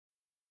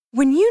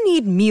When you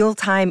need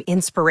mealtime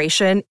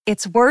inspiration,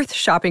 it's worth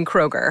shopping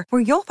Kroger,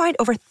 where you'll find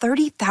over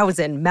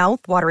 30,000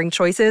 mouth-watering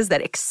choices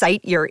that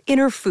excite your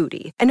inner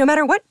foodie. And no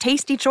matter what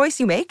tasty choice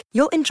you make,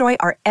 you'll enjoy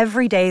our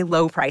everyday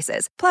low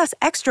prices, plus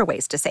extra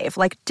ways to save,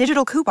 like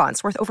digital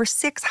coupons worth over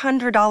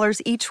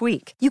 $600 each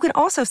week. You can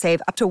also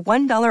save up to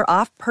 $1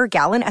 off per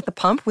gallon at the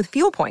pump with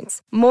fuel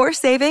points. More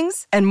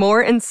savings and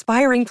more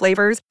inspiring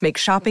flavors make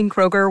shopping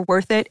Kroger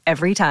worth it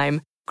every time.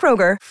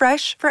 Kroger,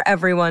 fresh for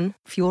everyone.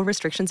 Fuel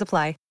restrictions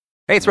apply.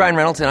 Hey, it's Ryan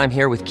Reynolds, and I'm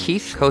here with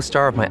Keith,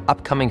 co-star of my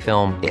upcoming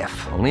film,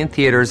 If, only in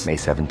theaters May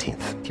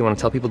 17th. Do you want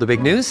to tell people the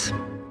big news?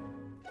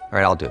 All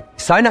right, I'll do it.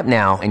 Sign up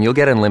now and you'll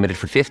get unlimited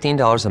for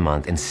 $15 a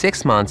month and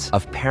 6 months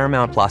of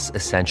Paramount Plus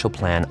Essential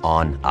Plan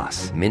on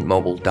us.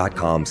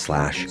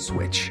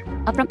 MintMobile.com/switch.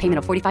 Upfront payment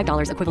of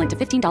 $45 equivalent to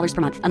 $15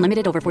 per month.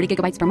 Unlimited over 40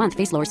 gigabytes per month.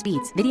 Face lower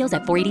speeds. Videos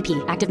at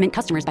 480p. Active Mint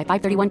customers by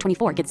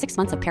 531.24 get 6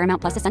 months of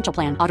Paramount Plus Essential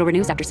Plan. Auto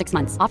renews after 6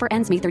 months. Offer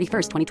ends May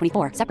 31st,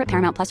 2024. Separate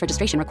Paramount Plus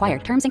registration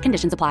required. Terms and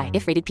conditions apply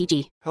if rated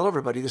PG. Hello,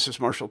 everybody. This is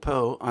Marshall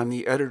Poe. I'm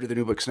the editor of the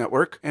New Books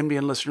Network.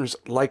 NBN listeners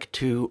like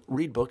to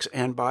read books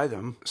and buy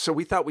them. So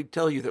we thought we'd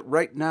tell you that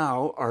right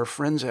now, our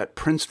friends at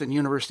Princeton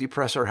University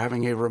Press are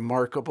having a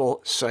remarkable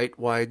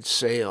site-wide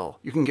sale.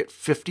 You can get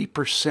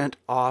 50%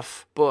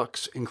 off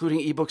books, including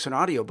ebooks and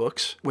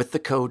audiobooks, with the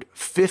code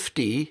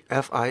 50,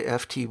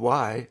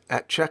 F-I-F-T-Y,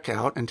 at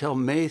checkout until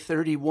May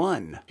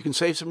 31. You can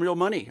save some real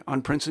money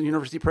on Princeton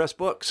University Press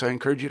books. I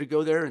encourage you to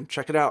go there and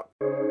check it out.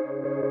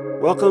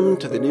 Welcome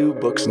to the New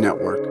Books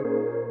Network.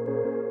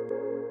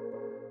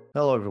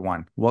 Hello,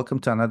 everyone. Welcome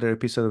to another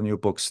episode of New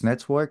Books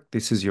Network.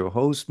 This is your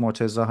host,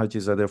 Morteza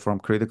Hajizadeh from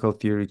Critical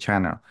Theory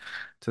Channel.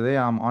 Today,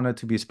 I'm honored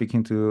to be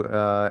speaking to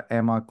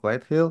Emma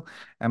Gleadhill.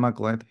 Emma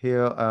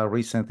Gleadhill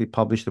recently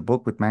published a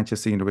book with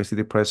Manchester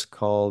University Press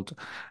called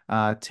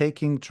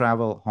Taking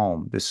Travel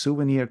Home, The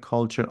Souvenir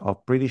Culture of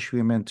British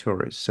Women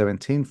Tourists,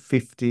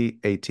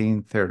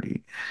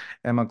 1750-1830.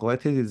 Emma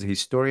Gleadhill is a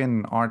historian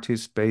and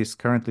artist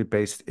currently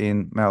based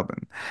in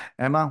Melbourne.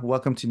 Emma,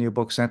 welcome to New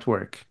Books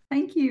Network.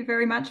 Thank you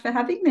very much for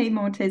having me,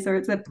 Morteza.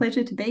 It's a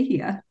pleasure to be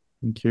here.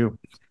 Thank you.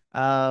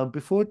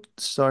 Before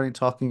starting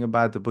talking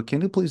about the book,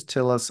 can you please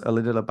tell us a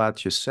little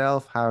about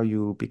yourself, how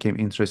you became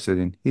interested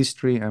in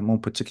history, and more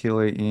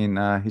particularly in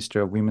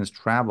history of women's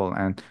travel,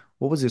 and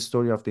what was the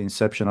story of the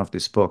inception of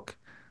this book?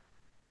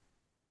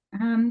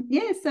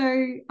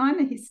 So I'm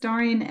a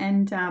historian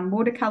and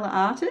watercolour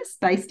artist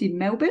based in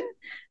Melbourne,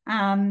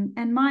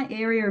 and my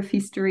area of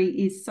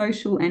history is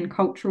social and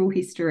cultural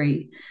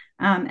history.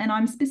 And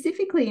I'm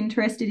specifically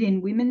interested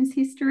in women's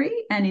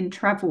history and in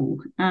travel,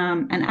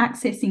 and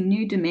accessing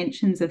new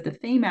dimensions of the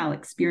female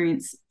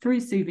experience through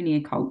souvenir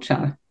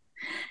culture.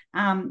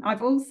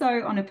 I've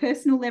also, on a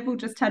personal level,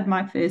 just had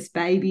my first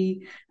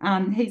baby.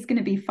 He's going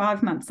to be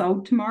 5 months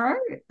old tomorrow.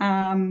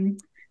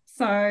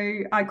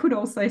 So I could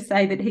also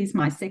say that he's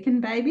my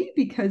second baby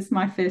because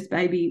my first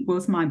baby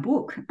was my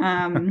book,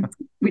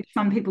 which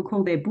some people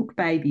call their book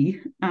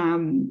baby.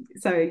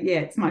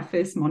 It's my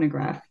first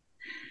monograph.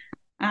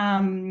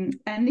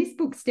 And this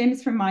book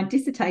stems from my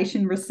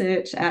dissertation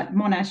research at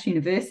Monash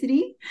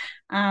University,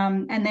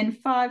 and then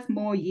 5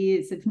 more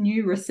years of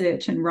new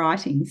research and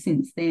writing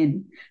since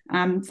then.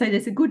 So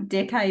there's a good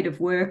decade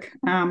of work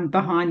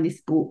behind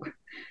this book.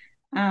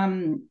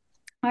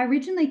 I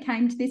originally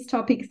came to this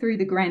topic through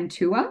the Grand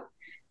Tour.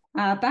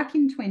 Back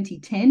in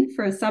 2010,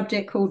 for a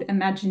subject called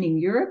Imagining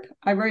Europe,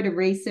 I wrote a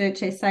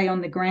research essay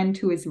on the Grand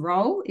Tour's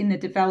role in the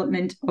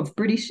development of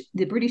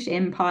the British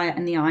Empire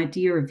and the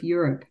idea of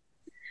Europe.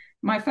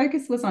 My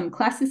focus was on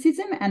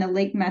classicism and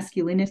elite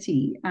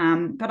masculinity,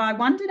 but I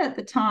wondered at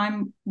the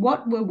time,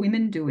 what were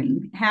women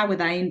doing? How were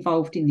they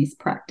involved in this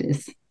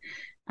practice?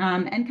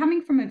 And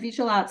coming from a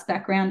visual arts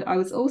background, I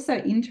was also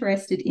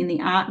interested in the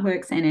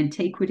artworks and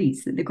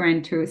antiquities that the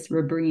Grand Tourists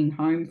were bringing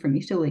home from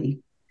Italy.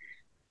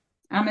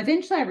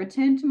 Eventually, I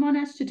returned to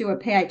Monash to do a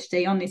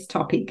PhD on this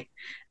topic,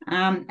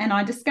 and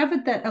I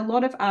discovered that a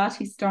lot of art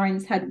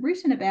historians had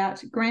written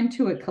about Grand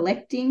Tour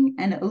collecting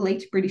and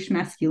elite British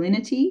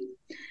masculinity.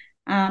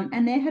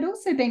 And there had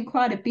also been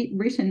quite a bit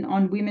written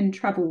on women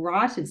travel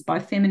writers by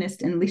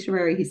feminist and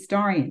literary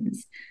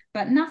historians,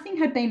 but nothing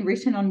had been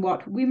written on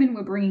what women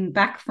were bringing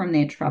back from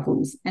their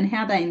travels and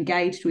how they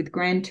engaged with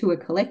Grand Tour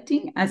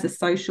collecting as a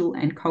social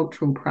and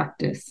cultural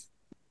practice.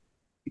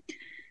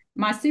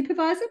 My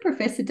supervisor,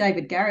 Professor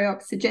David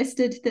Garriock,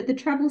 suggested that the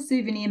travel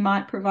souvenir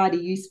might provide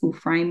a useful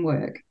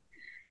framework.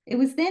 It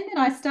was then that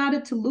I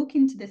started to look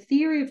into the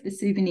theory of the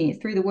souvenir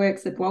through the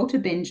works of Walter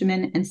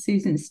Benjamin and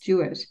Susan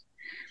Stewart.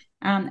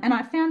 And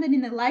I found that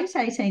in the late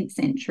 18th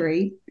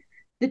century,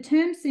 the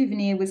term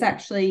souvenir was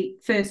actually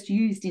first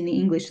used in the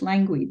English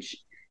language.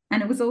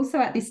 And it was also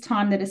at this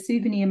time that a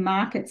souvenir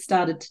market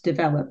started to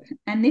develop.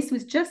 And this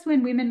was just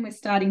when women were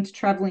starting to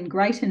travel in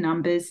greater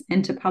numbers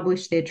and to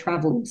publish their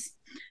travels.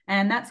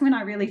 And that's when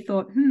I really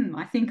thought,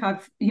 I think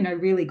I've,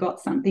 really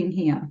got something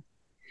here.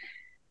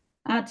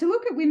 To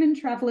look at women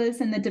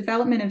travellers and the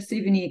development of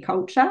souvenir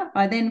culture,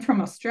 I then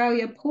from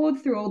Australia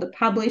poured through all the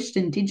published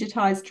and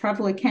digitised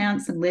travel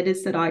accounts and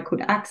letters that I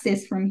could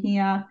access from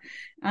here,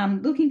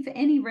 looking for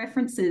any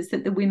references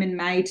that the women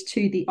made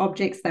to the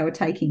objects they were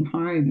taking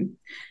home.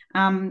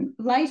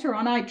 Later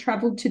on, I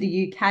travelled to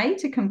the UK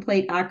to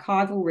complete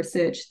archival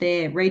research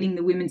there, reading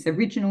the women's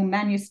original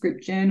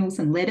manuscript journals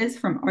and letters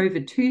from over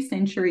 2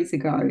 centuries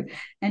ago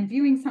and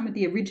viewing some of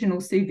the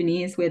original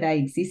souvenirs where they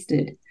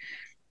existed.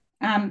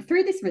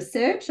 Through this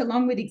research,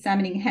 along with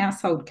examining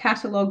household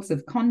catalogues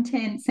of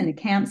contents and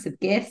accounts of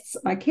guests,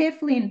 I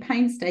carefully and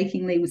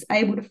painstakingly was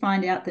able to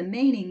find out the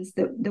meanings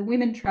that the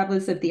women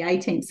travellers of the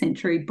 18th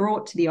century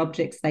brought to the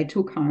objects they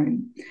took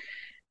home.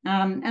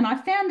 And I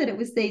found that it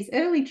was these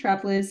early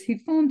travellers who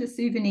formed a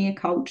souvenir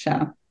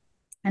culture,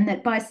 and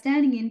that by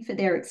standing in for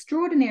their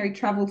extraordinary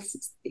travel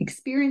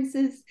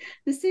experiences,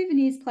 the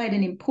souvenirs played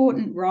an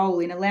important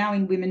role in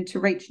allowing women to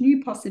reach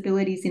new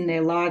possibilities in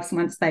their lives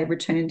once they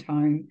returned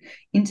home,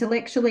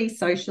 intellectually,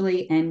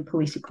 socially, and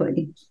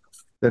politically.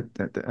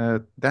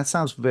 That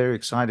sounds very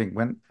exciting.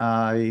 When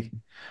I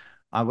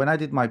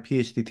did my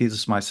PhD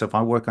thesis myself,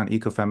 I work on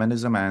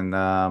ecofeminism, and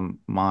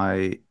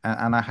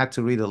I had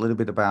to read a little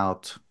bit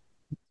about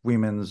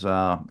women's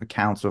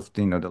accounts of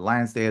the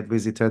lands they had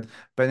visited.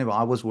 But anyway,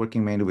 I was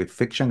working mainly with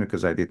fiction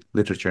because I did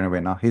literature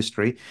anyway, not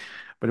history.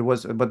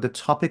 But the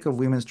topic of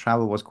women's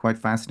travel was quite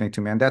fascinating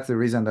to me, and that's the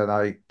reason that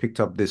I picked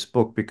up this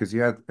book, because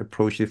you had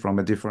approached it from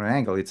a different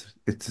angle.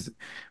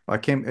 I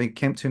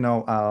came to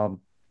know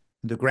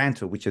the Grand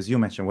Tour, which, as you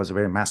mentioned, was a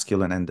very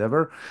masculine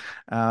endeavor.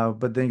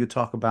 But then you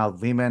talk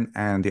about women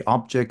and the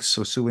objects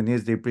or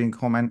souvenirs they bring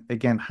home, and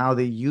again, how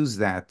they use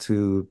that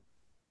to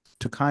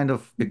kind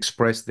of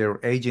express their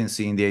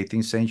agency in the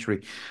 18th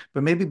century.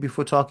 But maybe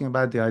before talking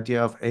about the idea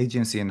of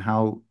agency and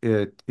how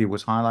it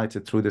was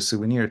highlighted through the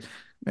souvenirs,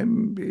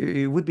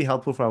 it would be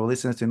helpful for our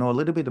listeners to know a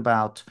little bit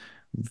about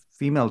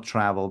female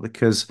travel,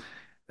 because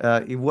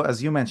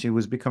as you mentioned, it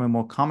was becoming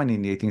more common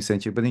in the 18th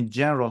century. But in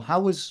general, how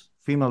was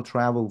female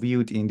travel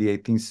viewed in the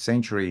 18th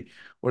century,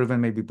 or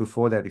even maybe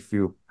before that, if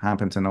you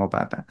happen to know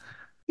about that?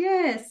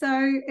 Yeah,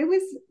 so it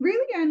was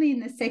really only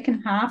in the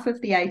second half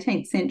of the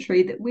 18th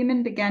century that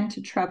women began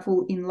to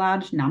travel in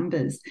large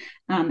numbers,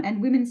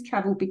 and women's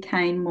travel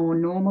became more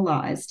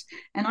normalised.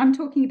 And I'm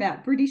talking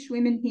about British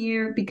women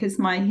here because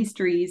my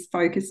history is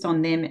focused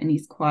on them and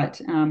is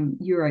quite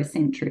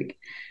Eurocentric.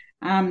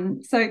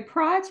 So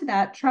prior to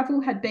that,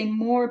 travel had been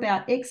more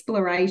about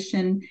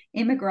exploration,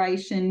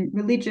 emigration,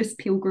 religious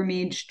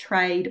pilgrimage,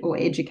 trade, or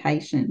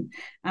education.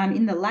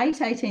 In the late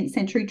 18th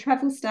century,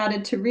 travel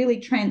started to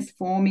really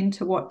transform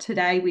into what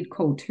today we'd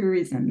call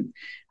tourism,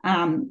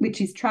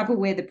 which is travel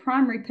where the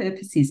primary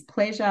purpose is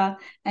pleasure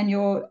and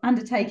you're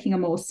undertaking a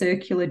more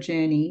circular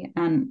journey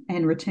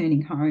and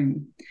returning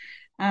home.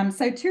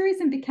 So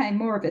tourism became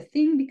more of a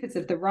thing because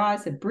of the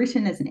rise of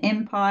Britain as an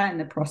empire and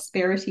the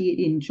prosperity it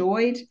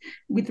enjoyed.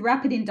 With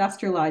rapid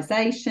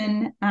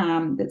industrialisation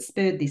that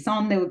spurred this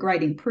on, there were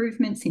great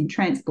improvements in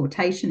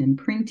transportation and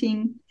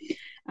printing.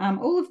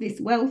 All of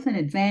this wealth and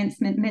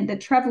advancement meant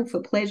that travel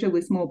for pleasure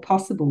was more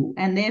possible,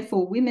 and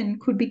therefore women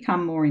could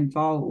become more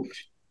involved.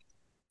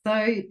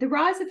 So the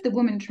rise of the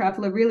woman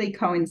traveller really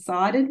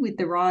coincided with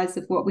the rise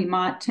of what we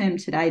might term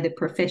today the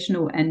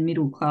professional and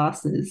middle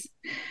classes.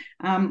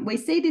 We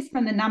see this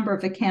from the number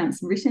of accounts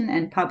written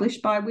and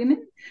published by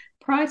women.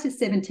 Prior to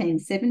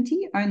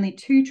 1770, only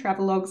 2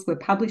 travelogues were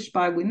published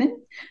by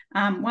women.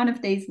 One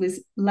of these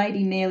was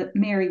Lady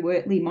Mary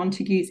Wortley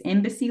Montagu's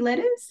Embassy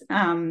Letters,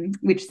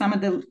 which some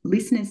of the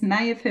listeners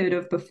may have heard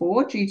of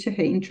before due to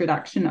her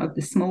introduction of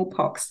the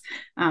smallpox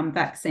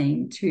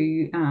vaccine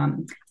to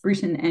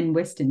Britain and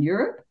Western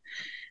Europe.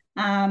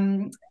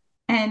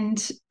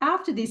 And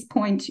after this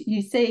point,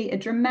 you see a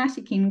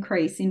dramatic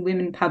increase in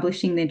women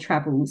publishing their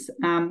travels,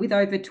 with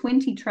over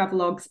 20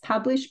 travelogues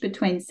published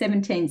between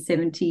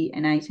 1770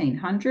 and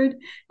 1800,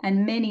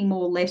 and many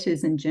more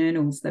letters and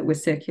journals that were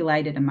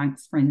circulated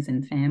amongst friends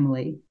and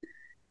family.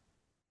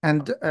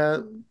 And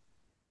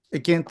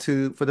again,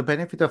 for the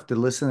benefit of the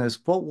listeners,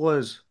 what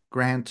was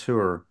Grand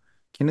Tour?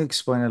 Can you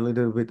explain a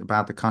little bit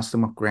about the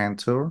custom of Grand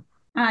Tour?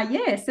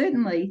 Yeah,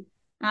 certainly.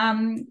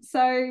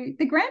 So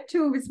the Grand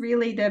Tour was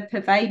really the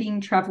pervading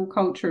travel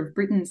culture of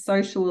Britain's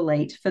social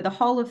elite for the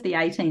whole of the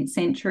 18th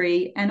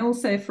century, and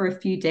also for a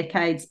few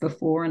decades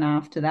before and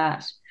after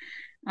that.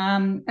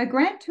 A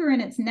grand tour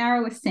in its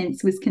narrowest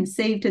sense was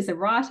conceived as a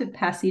rite of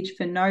passage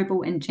for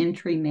noble and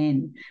gentry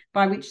men,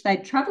 by which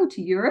they'd travel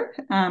to Europe,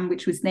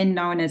 which was then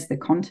known as the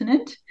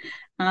continent.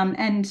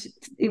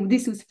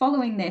 This was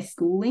following their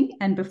schooling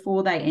and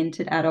before they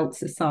entered adult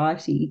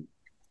society.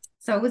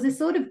 So it was a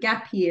sort of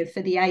gap year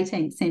for the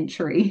 18th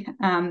century,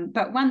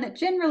 but one that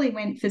generally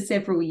went for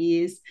several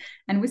years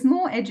and was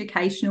more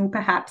educational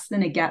perhaps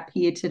than a gap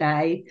year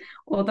today,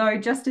 although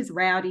just as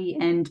rowdy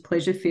and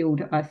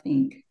pleasure-filled, I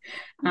think.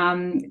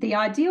 The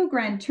ideal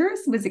grand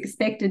tourist was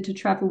expected to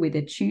travel with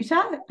a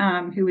tutor,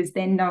 who was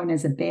then known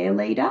as a bear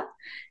leader,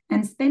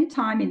 and spend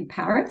time in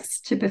Paris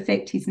to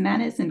perfect his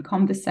manners and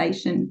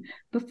conversation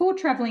before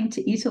travelling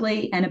to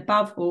Italy and,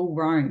 above all,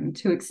 Rome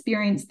to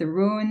experience the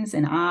ruins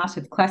and art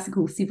of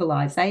classical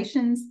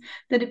civilizations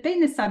that had been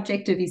the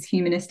subject of his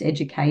humanist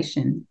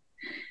education.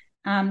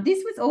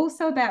 This was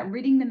also about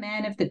ridding the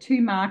man of the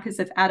two markers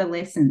of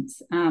adolescence,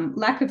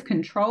 lack of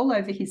control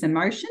over his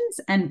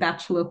emotions and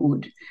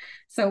bachelorhood.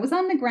 So it was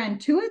on the grand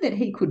tour that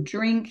he could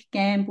drink,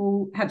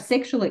 gamble, have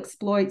sexual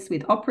exploits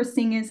with opera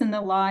singers and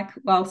the like,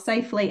 while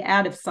safely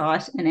out of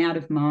sight and out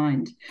of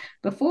mind,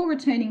 before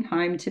returning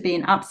home to be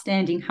an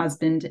upstanding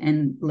husband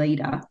and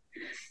leader.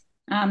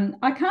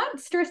 I can't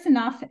stress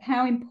enough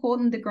how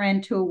important the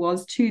Grand Tour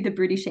was to the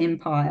British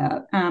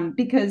Empire,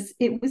 because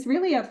it was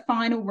really a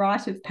final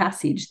rite of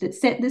passage that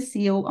set the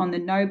seal on the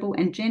noble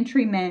and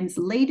gentryman's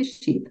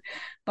leadership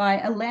by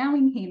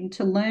allowing him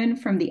to learn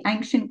from the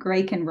ancient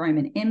Greek and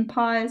Roman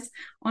empires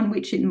on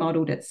which it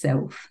modelled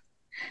itself.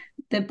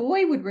 The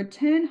boy would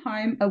return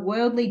home a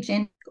worldly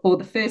or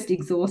the first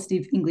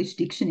exhaustive English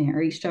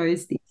dictionary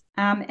shows this.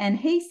 And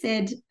he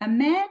said, a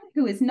man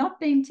who has not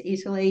been to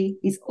Italy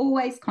is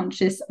always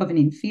conscious of an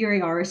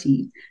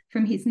inferiority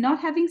from his not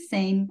having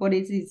seen what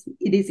it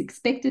is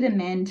expected a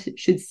man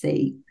should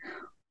see.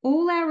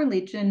 All our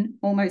religion,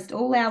 almost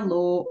all our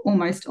law,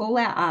 almost all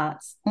our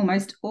arts,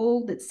 almost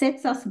all that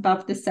sets us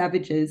above the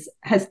savages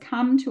has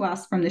come to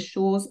us from the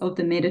shores of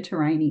the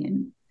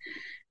Mediterranean.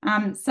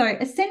 So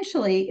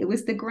essentially, it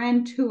was the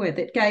Grand Tour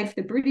that gave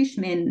the British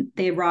men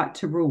their right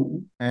to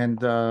rule.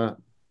 And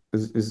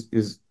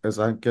as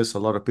I guess a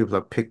lot of people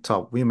have picked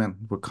up, women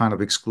were kind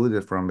of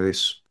excluded from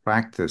this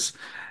practice.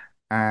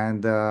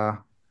 And I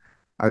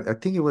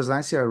think it was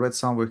last year I read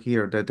somewhere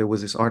here that there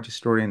was this art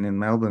historian in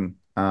Melbourne.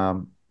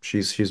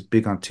 She's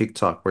big on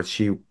TikTok, but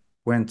she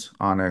went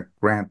on a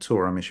grand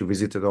tour. I mean, she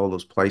visited all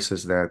those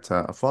places that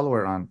a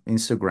follower on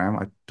Instagram.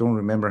 I don't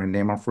remember her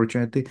name,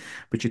 unfortunately,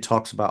 but she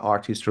talks about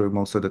art history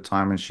most of the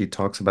time, and she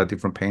talks about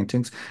different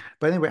paintings.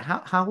 But anyway,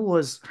 how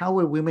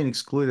were women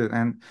excluded,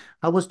 and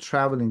how was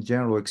travel in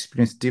general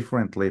experienced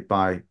differently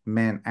by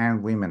men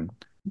and women?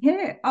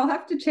 Yeah, I'll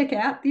have to check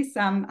out this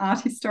art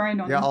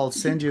historian on. Yeah, I'll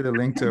send you the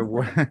link to her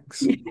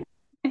works. Yeah,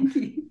 thank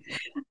you.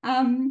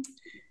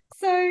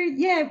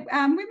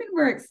 Women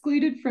were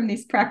excluded from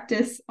this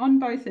practice on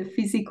both a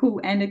physical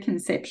and a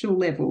conceptual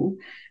level.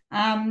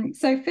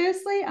 So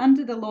firstly,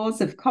 under the laws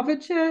of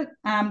coverture,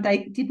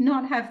 they did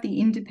not have the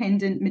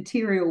independent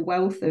material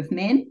wealth of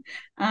men,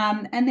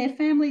 and their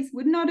families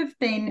would not have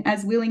been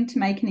as willing to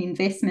make an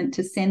investment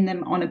to send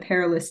them on a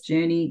perilous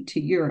journey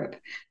to Europe,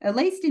 at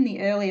least in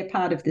the earlier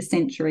part of the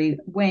century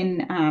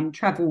when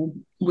travel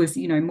was,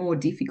 more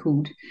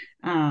difficult,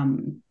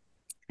 and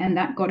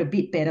that got a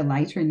bit better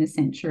later in the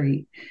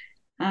century.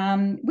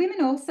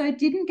 Women also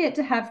didn't get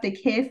to have the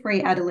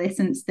carefree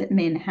adolescence that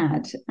men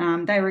had.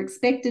 They were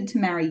expected to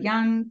marry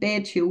young,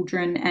 bear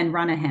children, and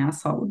run a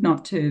household,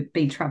 not to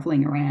be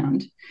travelling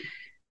around.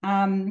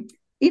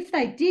 If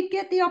they did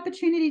get the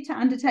opportunity to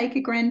undertake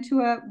a grand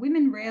tour,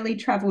 women rarely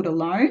travelled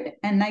alone,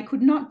 and they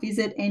could not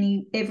visit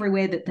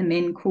everywhere that the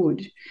men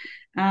could.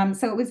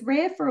 So it was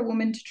rare for a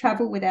woman to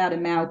travel without a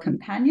male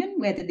companion,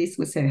 whether this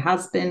was her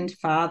husband,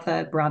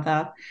 father,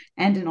 brother,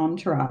 and an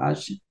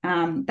entourage.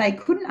 They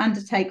couldn't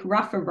undertake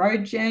rougher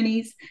road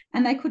journeys,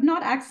 and they could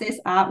not access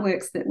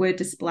artworks that were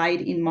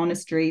displayed in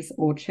monasteries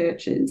or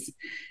churches.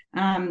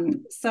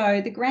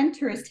 So the grand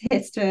tourist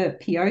Hester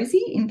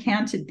Piozzi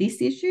encountered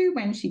this issue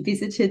when she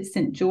visited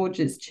St.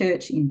 George's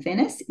Church in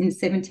Venice in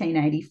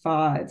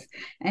 1785.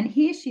 And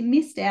here she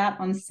missed out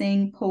on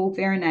seeing Paul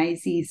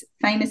Veronese's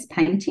famous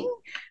painting,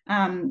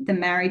 The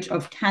Marriage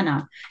of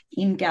Cana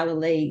in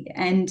Galilee.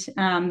 And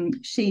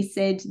she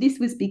said this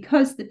was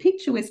because the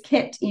picture was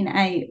kept in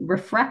a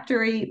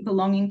refractory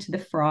belonging to the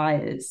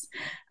friars.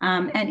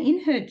 And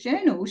in her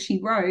journal, she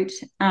wrote,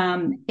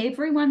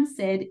 everyone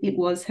said it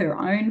was her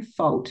own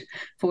fault,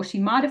 for she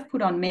might have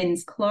put on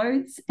men's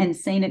clothes and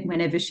seen it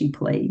whenever she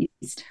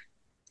pleased.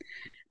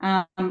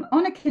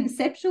 On a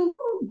conceptual,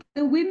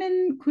 the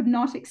women could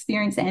not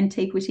experience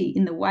antiquity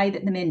in the way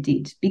that the men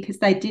did because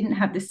they didn't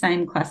have the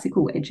same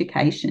classical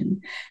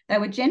education. They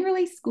were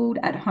generally schooled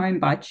at home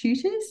by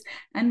tutors,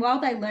 and while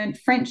they learnt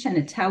French and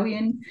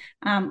Italian,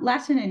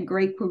 Latin and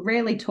Greek were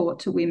rarely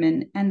taught to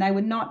women, and they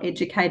were not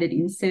educated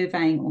in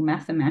surveying or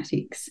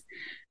mathematics.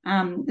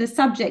 The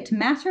subject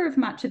matter of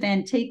much of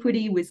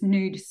antiquity was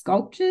nude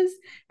sculptures,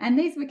 and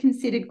these were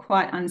considered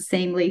quite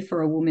unseemly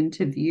for a woman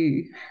to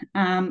view.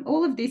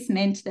 All of this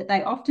meant that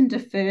they often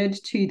deferred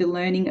to the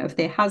learning of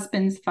their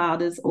husbands,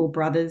 fathers, or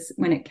brothers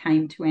when it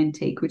came to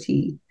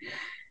antiquity.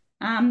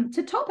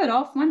 To top it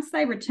off, once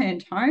they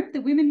returned home, the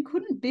women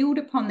couldn't build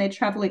upon their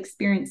travel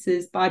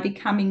experiences by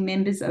becoming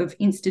members of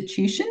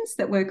institutions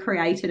that were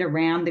created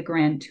around the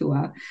Grand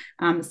Tour,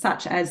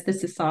 such as the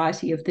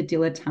Society of the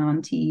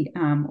Dilettanti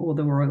or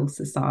the Royal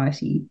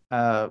Society.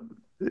 And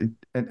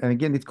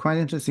again, it's quite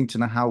interesting to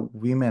know how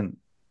women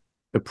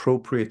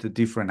appropriate the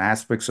different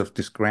aspects of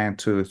this grant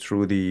to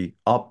through the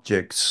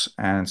objects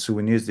and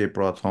souvenirs they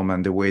brought home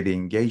and the way they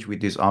engage with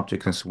these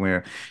objects and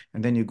souvenir.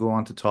 And then you go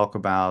on to talk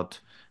about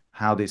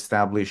how they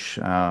establish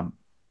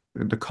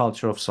the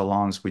culture of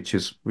salons, which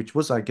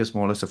was, I guess,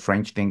 more or less a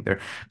French thing there.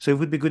 So it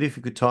would be good if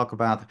you could talk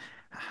about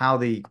how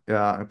they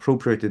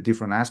appropriate the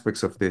different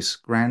aspects of this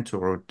grant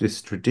or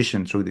this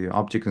tradition through the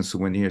objects and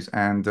souvenirs.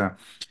 And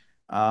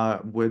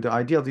where the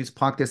idea of this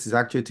podcast is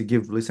actually to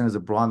give listeners a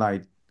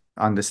broad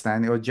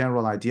understanding or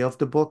general idea of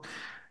the book.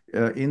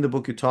 In the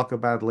book, you talk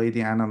about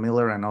Lady Anna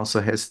Miller and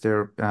also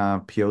Hester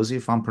Piozzi,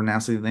 if I'm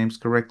pronouncing the names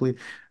correctly,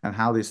 and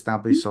how they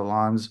established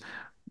salons.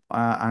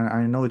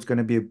 I know it's going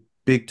to be a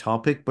big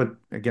topic, but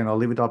again, I'll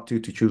leave it up to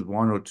you to choose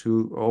one or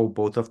two or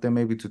both of them,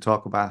 maybe to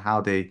talk about how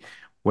they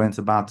went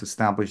about to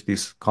establish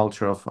this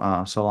culture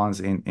of salons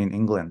in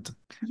England.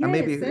 Yeah, And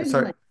maybe, certainly.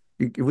 sorry,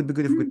 it would be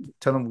good if we could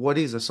tell them what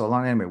is a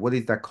salon anyway. What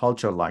is that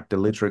culture like, the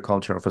literary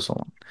culture of a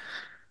salon?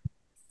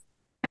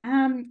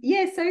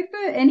 So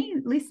for any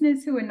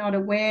listeners who are not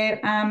aware,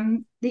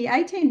 the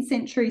 18th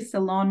century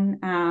salon,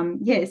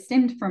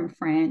 stemmed from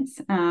France,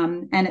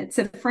 and it's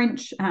a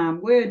French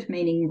word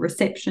meaning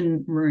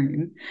reception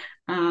room.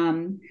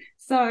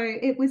 So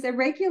it was a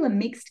regular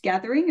mixed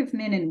gathering of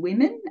men and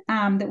women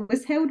that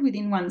was held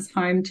within one's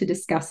home to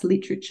discuss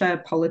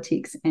literature,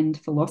 politics, and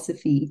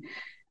philosophy.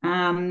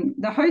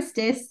 The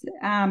hostess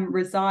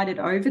resided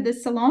over the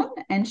salon,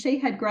 and she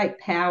had great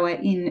power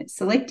in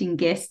selecting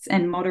guests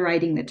and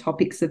moderating the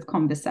topics of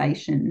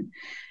conversation.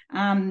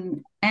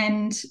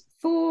 And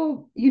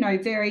for,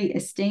 very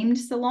esteemed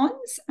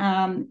salons,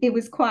 it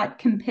was quite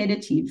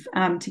competitive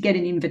to get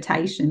an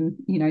invitation,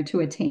 to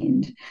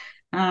attend.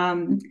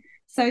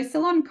 So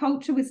salon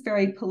culture was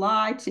very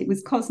polite, it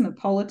was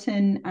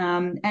cosmopolitan,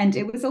 and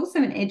it was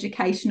also an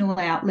educational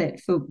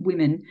outlet for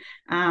women,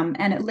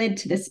 and it led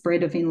to the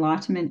spread of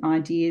Enlightenment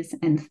ideas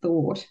and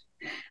thought.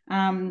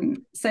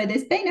 So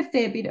there's been a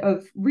fair bit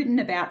of written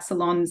about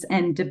salons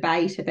and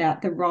debate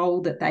about the role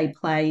that they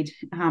played,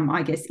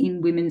 in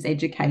women's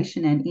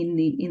education and in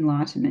the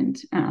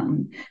Enlightenment.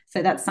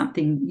 So that's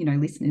something,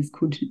 listeners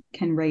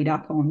can read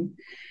up on.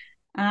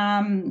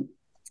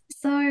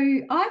 So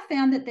I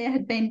found that there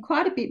had been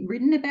quite a bit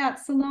written about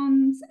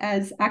salons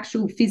as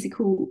actual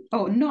physical,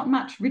 or not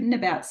much written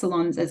about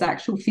salons as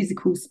actual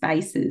physical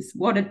spaces.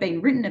 What had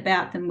been written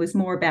about them was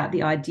more about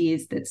the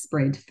ideas that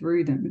spread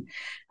through them.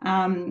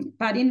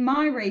 But in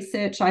my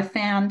research, I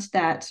found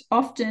that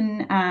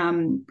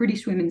often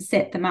British women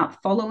set them up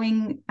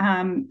following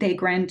their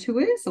grand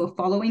tours or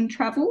following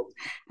travel,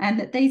 and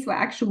that these were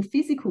actual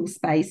physical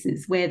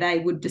spaces where they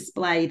would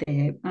display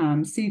their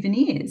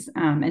souvenirs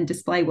and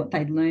display what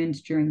they'd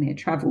learned during their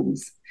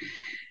travels.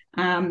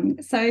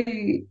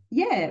 Lady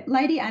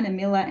Anna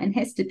Miller and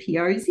Hester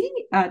Piozzi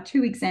are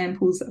two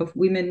examples of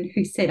women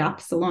who set up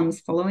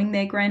salons following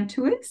their grand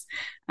tours.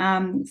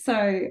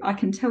 So I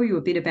can tell you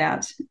a bit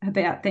about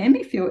them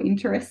if you're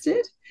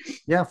interested.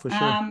 Yeah, for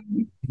sure.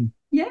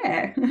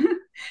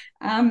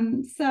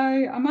 So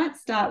I might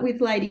start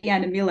with Lady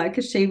Anna Miller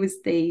because she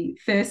was the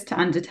first to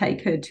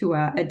undertake her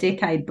tour a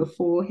decade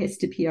before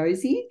Hester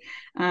Piozzi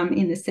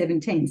in the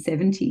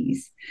 1770s.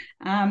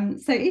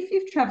 So if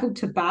you've travelled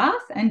to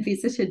Bath and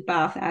visited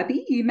Bath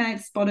Abbey, you may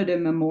have spotted a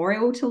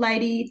memorial to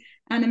Lady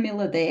Anna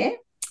Miller there.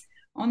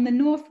 On the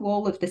north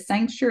wall of the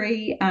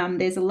sanctuary,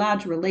 there's a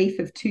large relief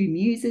of two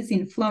muses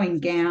in flowing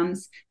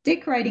gowns,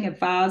 decorating a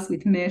vase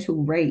with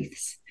myrtle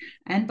wreaths.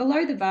 And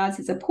below the vase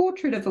is a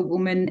portrait of a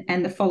woman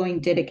and the following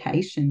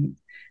dedication.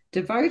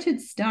 Devoted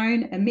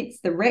stone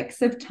amidst the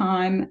wrecks of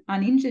time,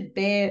 uninjured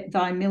bear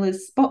thy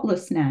Miller's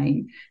spotless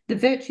name, the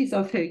virtues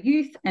of her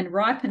youth and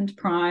ripened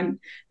prime,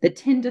 the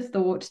tender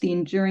thought, the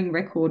enduring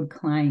record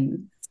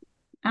claim.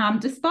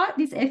 Despite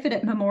this effort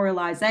at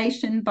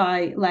memorialisation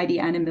by Lady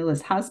Anna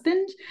Miller's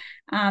husband,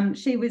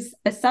 she was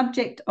a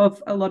subject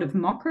of a lot of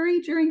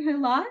mockery during her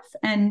life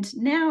and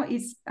now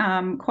is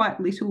quite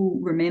little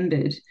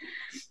remembered.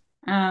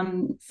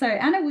 So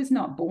Anna was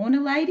not born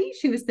a lady.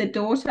 She was the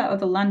daughter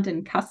of a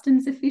London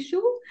customs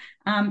official,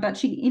 but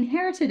she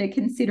inherited a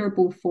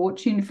considerable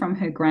fortune from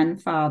her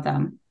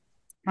grandfather,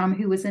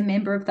 who was a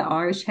member of the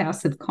Irish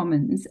House of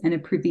Commons and a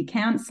Privy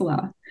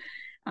Councillor.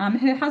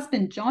 Her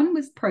husband, John,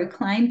 was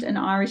proclaimed an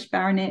Irish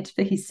baronet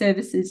for his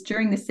services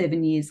during the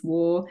 7 Years'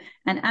 War,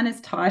 and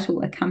Anna's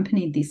title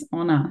accompanied this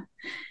honour.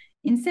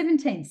 In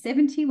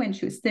 1770, when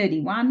she was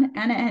 31,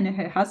 Anna and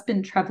her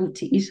husband travelled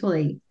to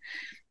Italy.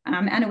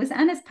 And it was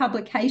Anna's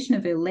publication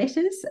of her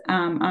letters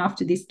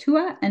after this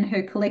tour and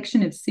her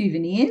collection of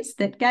souvenirs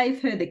that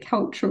gave her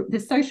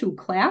the social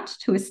clout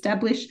to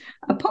establish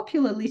a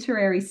popular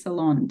literary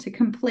salon to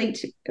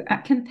compete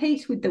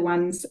with the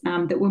ones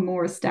that were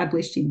more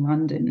established in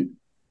London.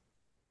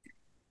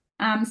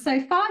 So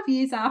 5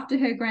 years after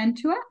her grand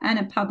tour,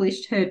 Anna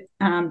published her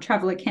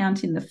travel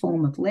account in the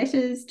form of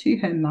letters to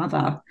her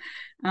mother.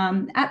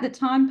 At the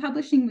time,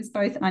 publishing was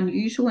both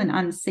unusual and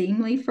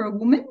unseemly for a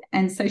woman,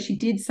 and so she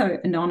did so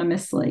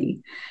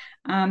anonymously.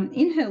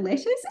 In her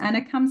letters,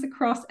 Anna comes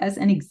across as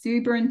an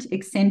exuberant,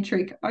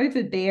 eccentric,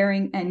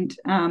 overbearing, and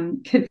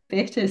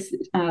covetous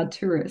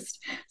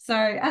tourist. So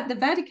at the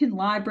Vatican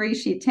Library,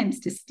 she attempts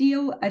to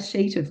steal a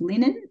sheet of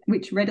linen,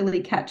 which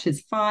readily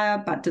catches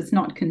fire but does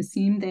not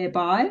consume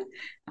thereby,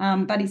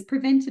 but is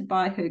prevented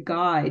by her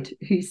guide,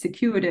 who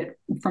secured it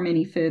from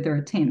any further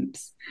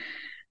attempts.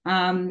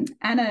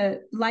 Anna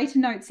later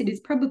notes it is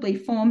probably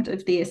formed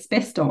of the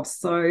asbestos,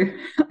 so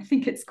I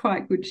think it's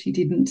quite good she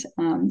didn't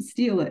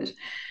steal it.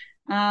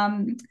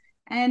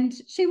 And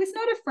she was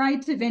not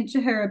afraid to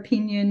venture her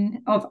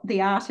opinion of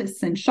the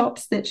artists and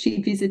shops that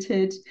she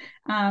visited,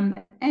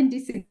 and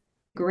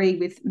disagree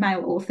with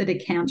male-authored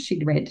accounts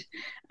she'd read.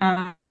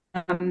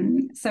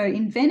 So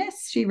in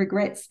Venice, she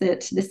regrets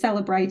that the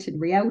celebrated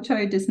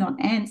Rialto does not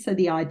answer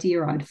the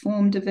idea I'd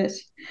formed of it.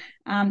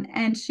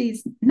 And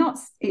she's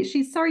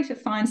sorry to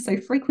find so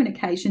frequent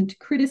occasion to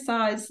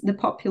criticise the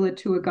popular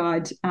tour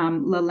guide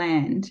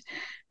Lalande,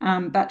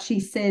 but she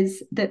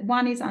says that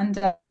one is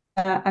under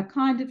a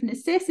kind of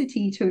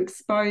necessity to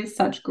expose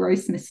such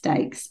gross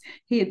mistakes.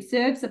 He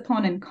observes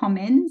upon and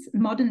commends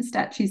modern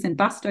statues and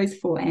bustos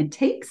for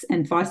antiques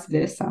and vice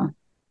versa.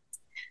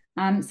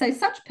 So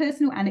such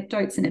personal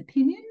anecdotes and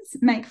opinions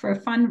make for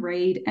a fun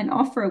read and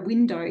offer a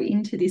window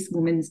into this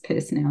woman's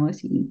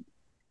personality.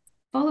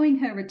 Following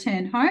her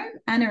return home,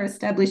 Anna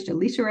established a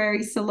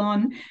literary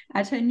salon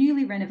at her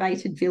newly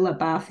renovated villa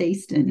Bath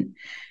Eastern.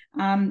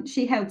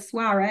 She held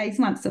soirees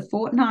once a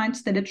fortnight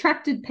that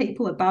attracted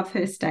people above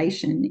her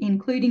station,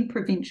 including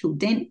provincial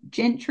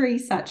gentry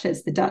such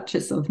as the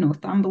Duchess of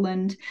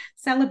Northumberland,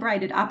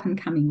 celebrated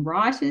up-and-coming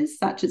writers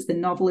such as the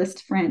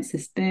novelist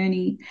Frances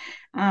Burney,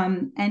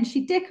 and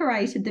she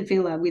decorated the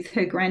villa with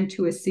her grand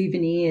tour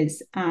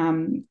souvenirs,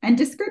 and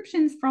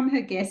descriptions from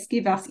her guests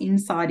give us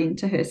insight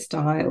into her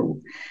style.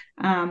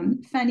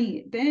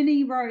 Fanny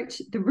Burney wrote,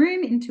 "The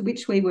room into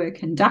which we were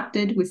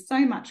conducted was so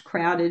much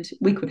crowded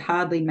we could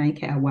hardly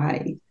make our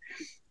way."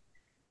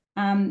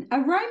 A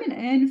Roman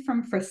urn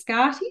from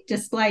Frascati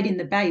displayed in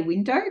the bay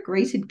window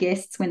greeted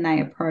guests when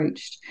they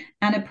approached.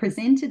 Anna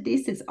presented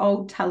this as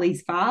Old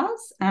Tully's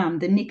vase,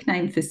 the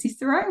nickname for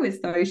Cicero, as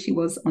though she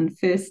was on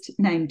first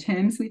name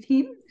terms with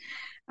him.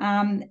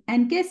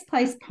 And guests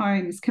placed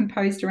poems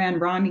composed around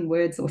rhyming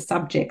words or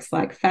subjects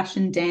like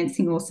fashion,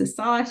 dancing, or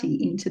society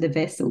into the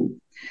vessel.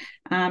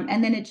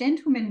 And then a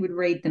gentleman would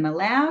read them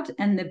aloud,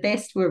 and the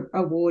best were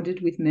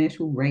awarded with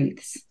myrtle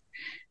wreaths.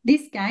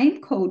 This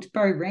game, called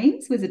Beau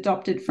Reims, was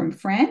adopted from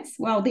France,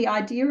 while the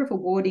idea of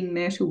awarding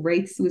myrtle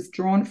wreaths was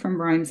drawn from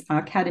Rome's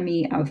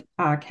Academy of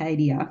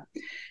Arcadia.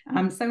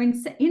 So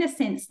in a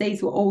sense,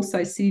 these were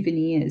also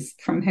souvenirs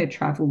from her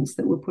travels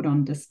that were put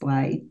on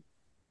display.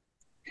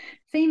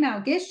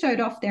 Female guests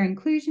showed off their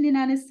inclusion in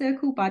Anna's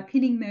circle by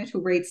pinning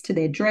myrtle wreaths to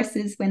their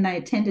dresses when they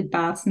attended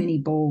Bath's many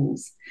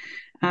balls.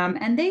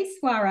 And these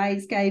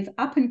soirees gave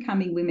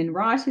up-and-coming women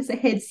writers a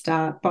head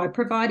start by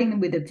providing them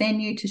with a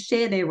venue to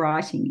share their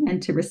writing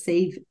and to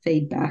receive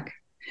feedback.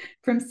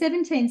 From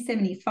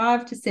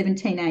 1775 to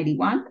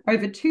 1781,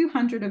 over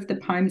 200 of the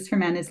poems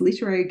from Anna's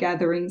literary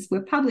gatherings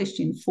were published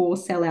in 4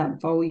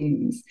 sell-out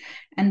volumes,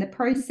 and the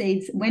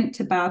proceeds went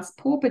to Bath's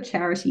pauper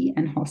charity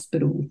and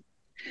hospital.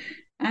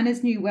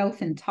 Anna's new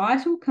wealth and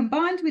title,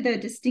 combined with her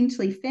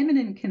distinctly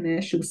feminine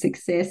commercial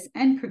success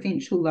and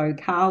provincial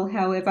locale,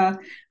 however,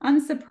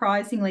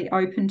 unsurprisingly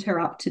opened her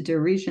up to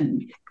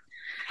derision.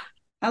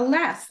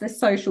 Alas, the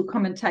social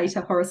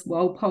commentator Horace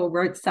Walpole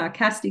wrote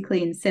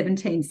sarcastically in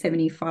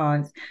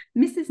 1775,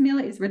 "Mrs.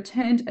 Miller is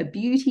returned a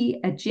beauty,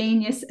 a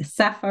genius, a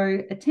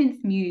Sappho, a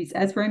 10th muse,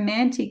 as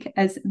romantic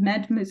as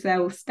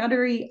Mademoiselle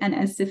Scudery and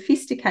as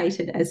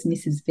sophisticated as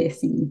Mrs.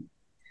 Vesey."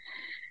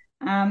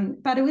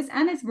 But it was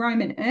Anna's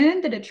Roman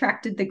urn that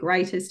attracted the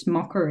greatest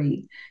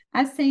mockery,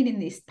 as seen in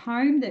this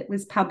poem that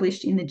was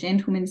published in the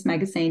Gentleman's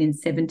Magazine in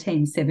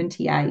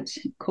 1778,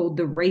 called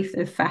The Wreath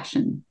of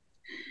Fashion.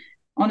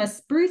 On a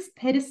spruce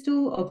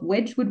pedestal of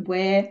Wedgwood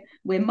ware,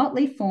 where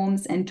motley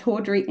forms and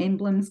tawdry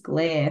emblems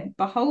glare,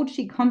 behold,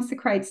 she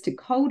consecrates to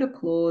cold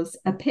applause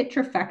a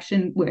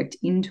petrifaction worked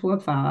into a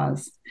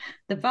vase.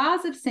 The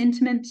vase of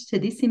sentiment to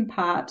this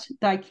impart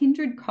thy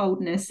kindred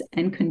coldness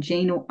and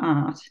congenial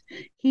art.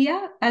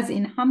 Here, as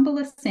in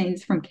humbler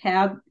scenes from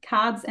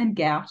cards and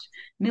gout,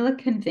 Miller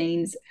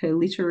convenes her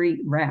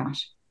literary rout.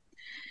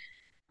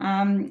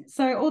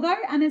 So although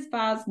Anna's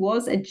vase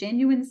was a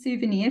genuine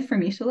souvenir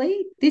from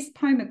Italy, this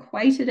poem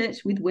equated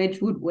it with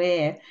Wedgwood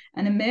ware,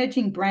 an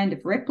emerging brand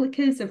of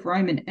replicas of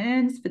Roman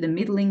urns for the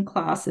middling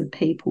class of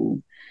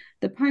people.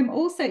 The poem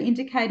also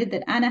indicated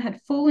that Anna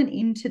had fallen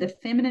into the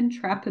feminine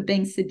trap of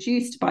being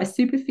seduced by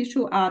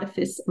superficial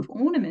artifice of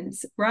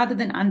ornaments rather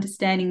than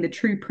understanding the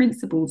true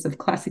principles of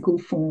classical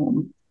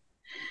form.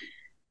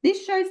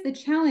 This shows the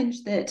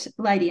challenge that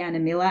Lady Anna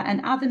Miller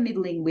and other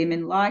middling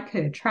women like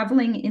her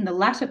travelling in the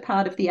latter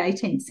part of the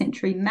 18th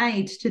century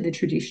made to the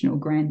traditional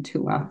grand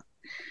tour.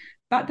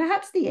 But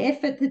perhaps the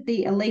effort that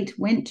the elite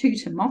went to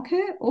mock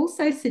her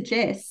also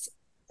suggests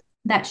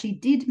that she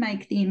did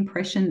make the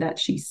impression that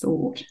she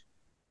sought.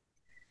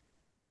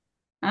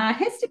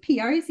 Hester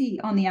Piozzi,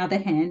 on the other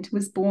hand,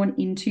 was born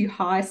into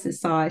high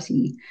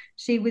society.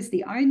 She was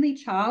the only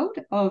child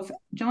of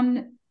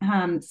John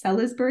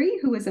Salisbury,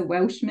 who was a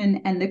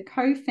Welshman and the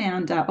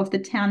co-founder of the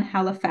town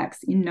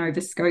Halifax in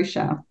Nova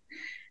Scotia.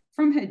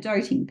 From her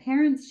doting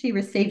parents, she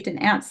received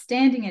an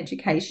outstanding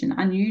education,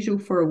 unusual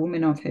for a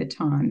woman of her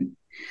time.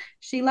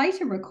 She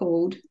later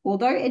recalled,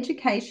 although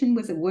education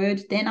was a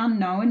word then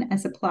unknown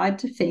as applied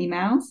to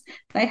females,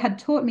 they had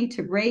taught me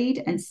to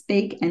read and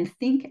speak and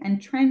think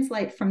and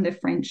translate from the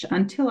French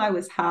until I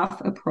was half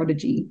a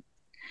prodigy.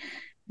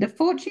 The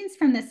fortunes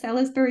from the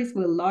Salisburys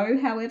were low,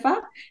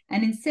 however,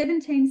 and in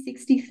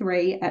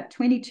 1763, at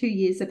 22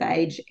 years of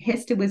age,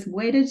 Hester was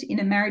wedded in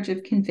a marriage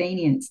of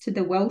convenience to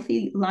the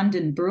wealthy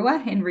London brewer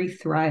Henry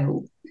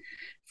Thrale.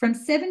 From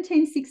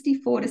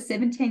 1764 to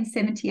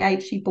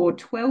 1778, she bore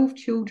 12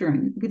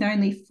 children, with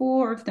only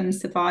 4 of them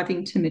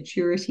surviving to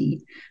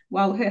maturity,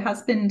 while her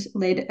husband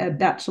led a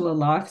bachelor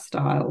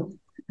lifestyle.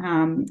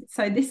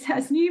 So this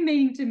has new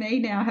meaning to me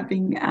now,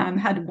 having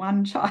had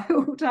one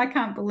child. I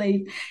can't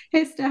believe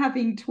Hester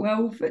having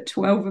 12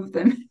 of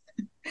them.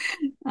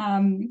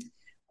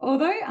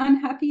 Although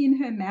unhappy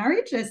in her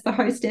marriage as the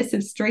hostess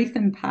of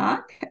Streatham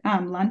Park,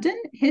 London,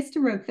 Hester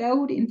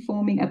revelled in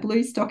forming a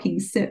blue stocking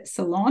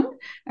salon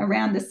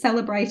around the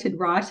celebrated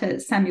writer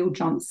Samuel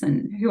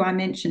Johnson, who I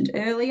mentioned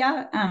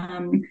earlier,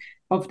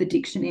 of the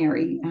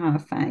dictionary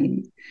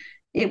fame.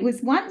 It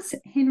was once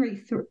Henry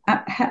Thrale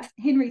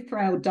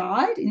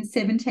died in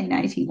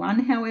 1781,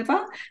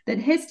 however, that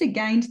Hester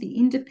gained the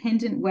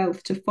independent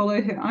wealth to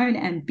follow her own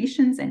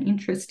ambitions and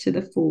interests to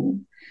the full.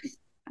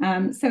 So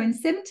in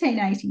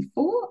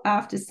 1784,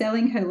 after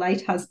selling her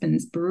late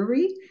husband's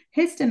brewery,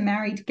 Hester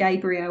married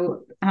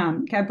Gabriele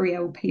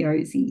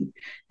Piozzi.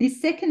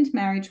 This second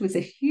marriage was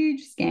a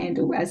huge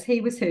scandal, as he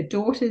was her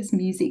daughter's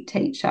music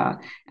teacher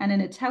and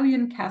an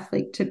Italian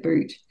Catholic to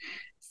boot.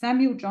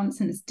 Samuel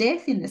Johnson's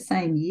death in the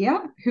same year,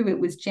 who it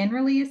was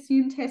generally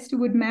assumed Hester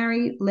would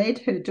marry, led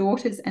her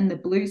daughters and the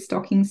blue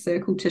stocking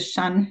circle to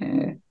shun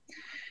her.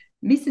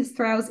 Mrs.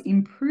 Thrale's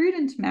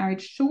imprudent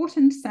marriage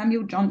shortened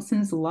Samuel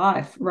Johnson's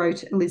life,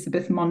 wrote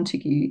Elizabeth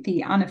Montagu,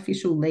 the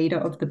unofficial leader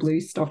of the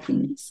Blue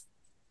Stockings.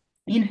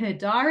 In her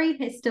diary,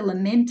 Hester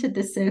lamented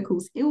the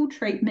circle's ill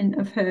treatment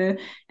of her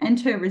and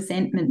her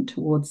resentment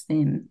towards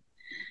them.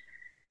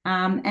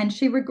 And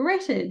she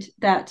regretted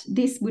that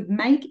this would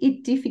make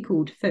it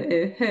difficult for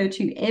her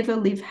to ever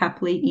live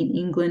happily in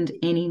England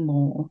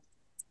anymore.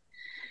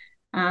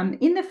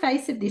 In the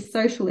face of this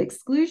social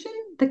exclusion,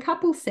 the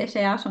couple set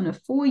out on a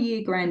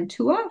 4-year grand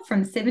tour from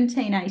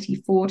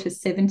 1784 to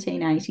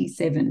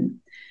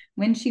 1787.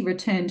 When she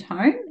returned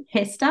home,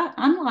 Hester,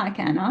 unlike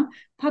Anna,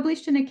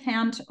 published an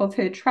account of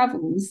her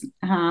travels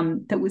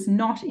that was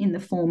not in the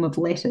form of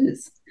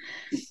letters.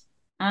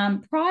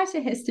 Prior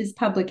to Hester's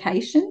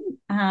publication,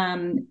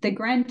 the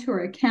Grand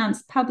Tour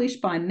accounts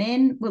published by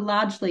men were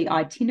largely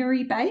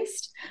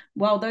itinerary-based,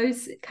 while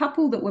those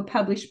couple that were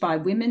published by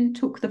women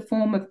took the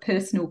form of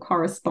personal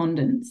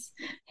correspondence.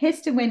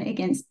 Hester went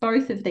against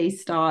both of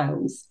these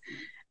styles.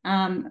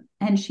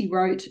 And she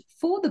wrote,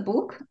 "For the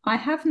book, I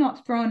have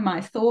not thrown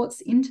my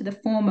thoughts into the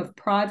form of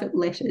private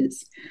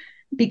letters,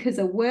 because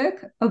a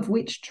work of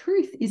which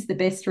truth is the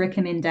best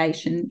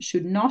recommendation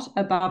should not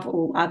above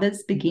all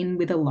others begin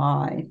with a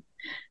lie."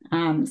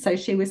 So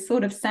she was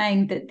sort of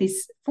saying that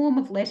this form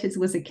of letters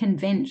was a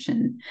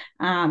convention,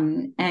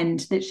 and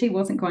that she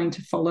wasn't going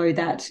to follow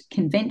that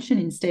convention.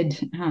 Instead,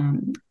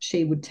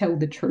 she would tell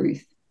the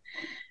truth.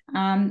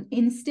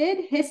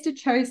 Instead, Hester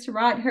chose to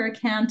write her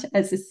account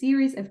as a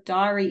series of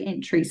diary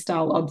entry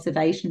style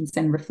observations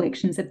and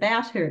reflections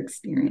about her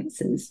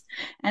experiences.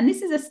 And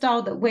this is a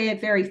style that we're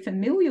very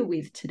familiar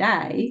with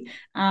today,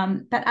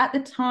 but at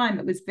the time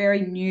it was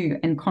very new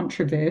and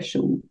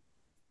controversial.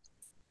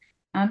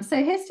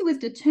 So Hester was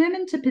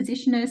determined to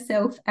position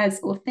herself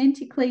as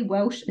authentically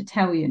Welsh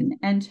Italian,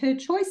 and her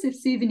choice of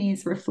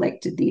souvenirs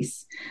reflected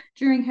this.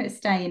 During her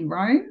stay in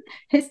Rome,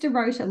 Hester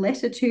wrote a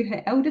letter to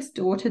her eldest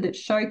daughter that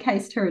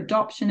showcased her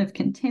adoption of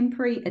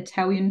contemporary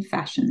Italian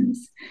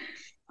fashions.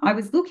 "I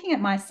was looking at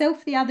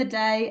myself the other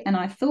day, and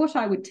I thought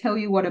I would tell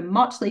you what a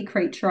motley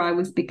creature I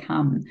was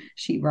become,"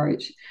 she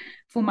wrote.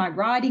 "For my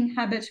riding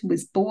habit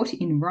was bought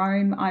in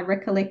Rome, I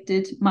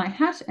recollected, my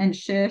hat and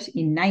shirt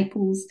in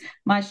Naples,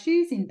 my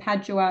shoes in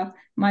Padua,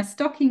 my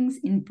stockings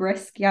in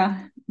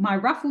Brescia, my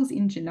ruffles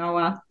in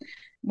Genoa,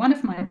 one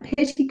of my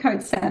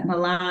petticoats at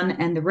Milan,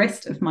 and the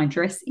rest of my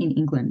dress in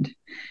England."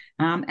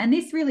 And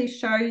this really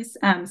shows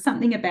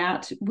something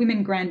about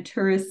women grand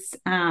tourists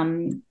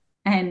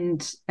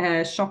and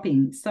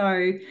shopping.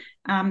 So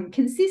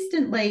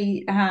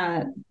consistently,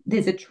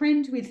 there's a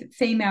trend with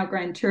female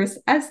grand tourists,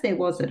 as there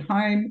was at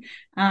home,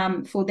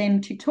 for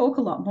them to talk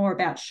a lot more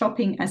about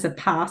shopping as a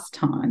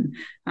pastime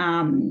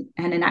and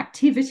an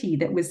activity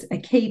that was a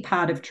key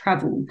part of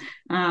travel,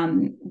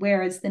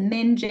 whereas the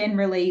men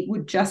generally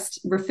would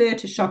just refer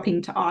to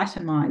shopping to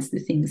itemize the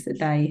things that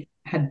they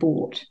had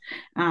bought.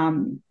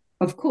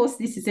 Of course,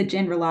 this is a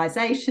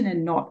generalization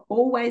and not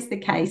always the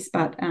case,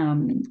 but,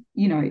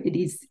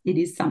 it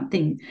is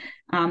something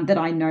that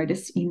I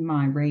noticed in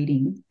my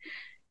reading.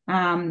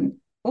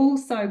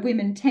 Also,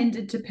 women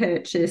tended to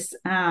purchase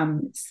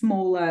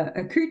smaller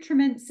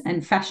accoutrements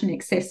and fashion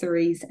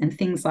accessories and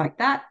things like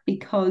that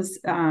because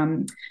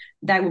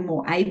they were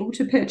more able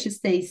to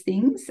purchase these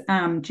things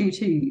due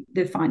to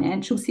the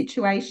financial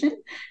situation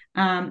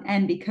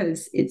and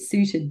because it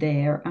suited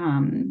their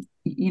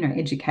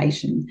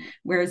education,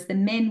 whereas the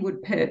men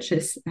would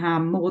purchase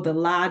more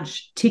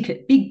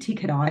the big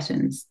ticket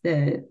items,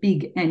 the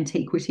big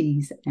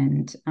antiquities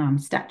and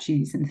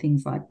statues and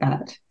things like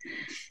that.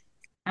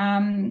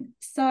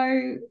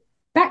 So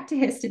back to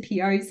Hester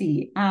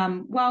Piozzi.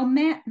 While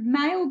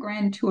male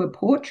Grand Tour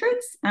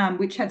portraits,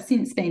 which have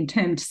since been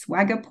termed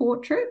swagger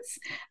portraits,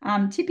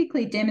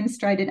 typically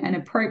demonstrated an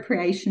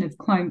appropriation of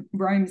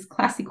Rome's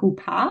classical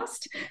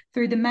past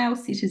through the male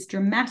sitter's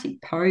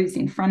dramatic pose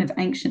in front of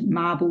ancient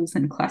marbles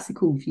and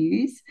classical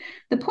views,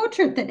 the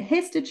portrait that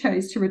Hester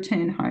chose to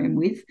return home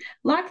with,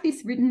 like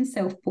this written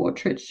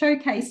self-portrait,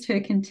 showcased her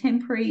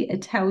contemporary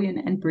Italian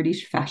and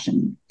British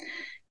fashion.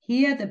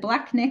 Here, the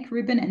black neck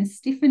ribbon and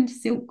stiffened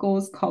silk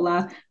gauze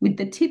collar with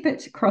the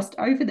tippet crossed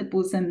over the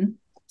bosom,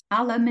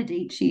 a la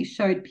Medici,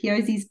 showed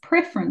Piozzi's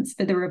preference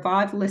for the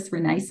revivalist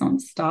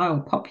Renaissance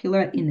style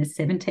popular in the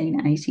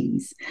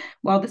 1780s,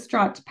 while the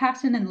striped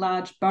pattern and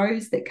large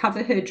bows that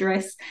cover her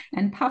dress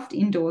and puffed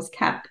indoors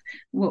cap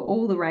were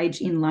all the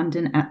rage in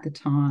London at the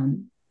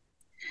time.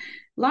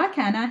 Like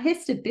Anna,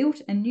 Hester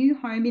built a new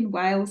home in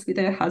Wales with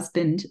her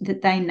husband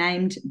that they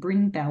named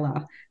Bryn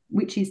Bella,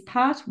 which is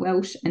part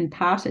Welsh and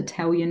part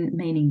Italian,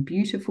 meaning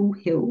beautiful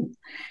hill.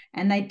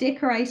 And they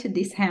decorated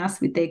this house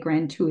with their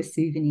Grand Tour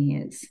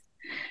souvenirs.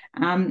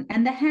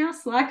 And the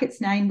house, like its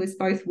name, was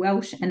both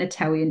Welsh and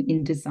Italian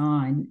in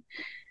design.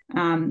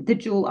 The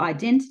dual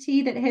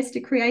identity that Hester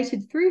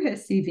created through her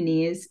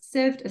souvenirs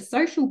served a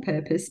social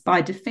purpose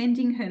by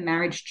defending her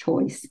marriage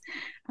choice,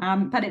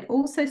 but it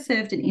also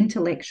served an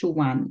intellectual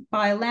one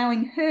by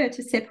allowing her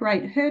to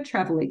separate her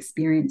travel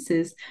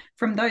experiences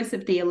from those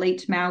of the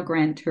elite male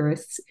grand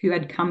tourists who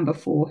had come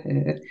before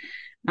her,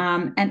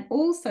 and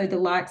also the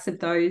likes of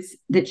those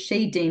that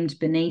she deemed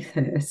beneath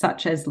her,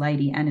 such as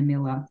Lady Anna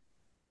Miller.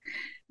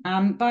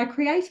 By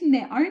creating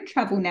their own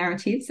travel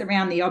narratives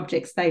around the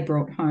objects they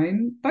brought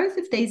home, both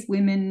of these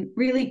women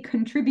really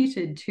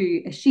contributed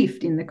to a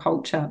shift in the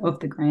culture of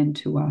the Grand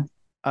Tour.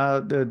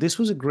 This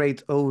was a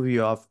great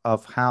overview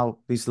of how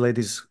these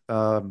ladies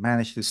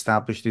managed to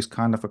establish this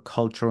kind of a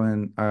culture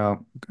and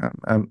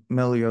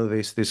milieu,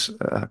 this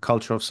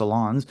culture of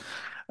salons.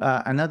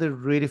 Another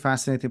really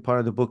fascinating part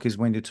of the book is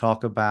when you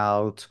talk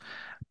about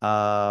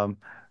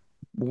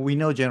we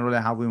know generally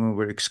how women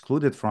were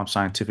excluded from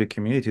scientific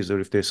communities, or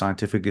if their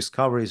scientific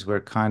discoveries were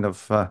kind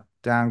of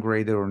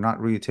downgraded or not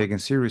really taken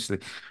seriously.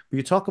 But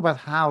you talk about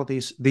how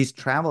these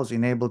travels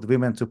enabled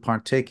women to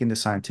partake in the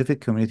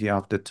scientific community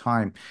of the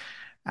time.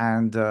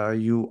 And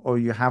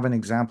you have an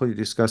example, you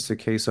discussed the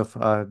case of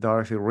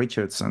Dorothy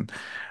Richardson.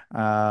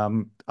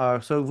 So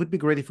it would be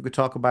great if you could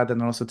talk about that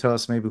and also tell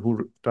us maybe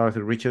who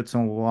Dorothy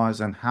Richardson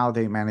was and how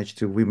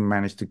women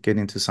managed to get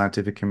into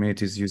scientific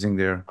communities using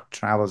their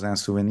travels and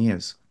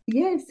souvenirs.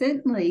 Yeah,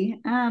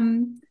 certainly.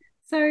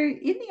 So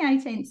in the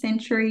 18th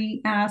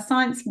century,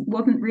 science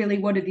wasn't really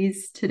what it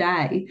is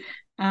today.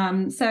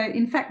 So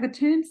in fact, the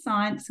term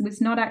science was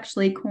not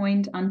actually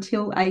coined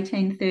until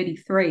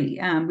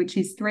 1833, which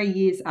is 3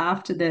 years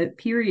after the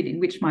period in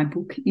which my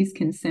book is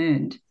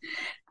concerned.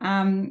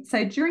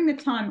 So during the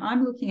time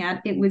I'm looking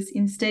at, it was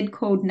instead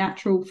called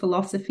natural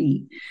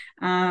philosophy.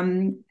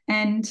 And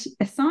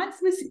science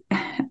was,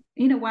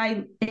 in a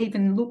way,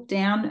 even looked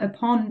down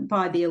upon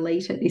by the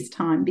elite at this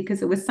time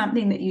because it was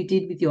something that you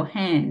did with your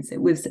hands.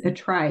 It was a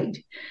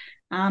trade.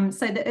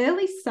 So the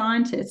early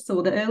scientists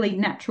or the early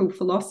natural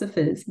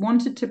philosophers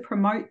wanted to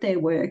promote their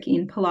work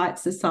in polite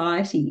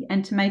society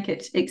and to make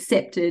it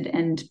accepted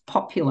and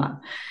popular.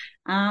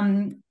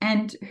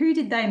 And who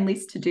did they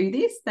enlist to do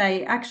this?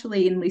 They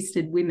actually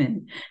enlisted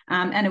women.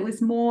 And it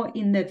was more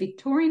in the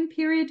Victorian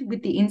period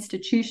with the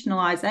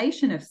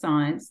institutionalisation of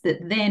science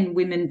that then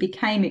women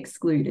became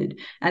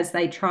excluded as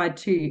they tried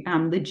to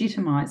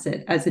legitimise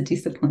it as a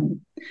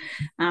discipline.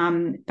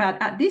 But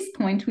at this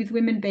point, with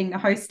women being the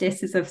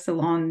hostesses of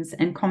salons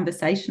and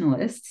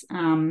conversationalists,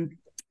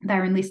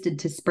 they're enlisted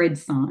to spread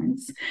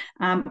science.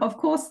 Of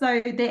course,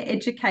 though, their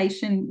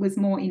education was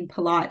more in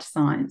polite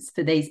science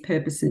for these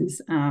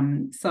purposes.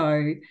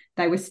 So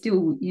they were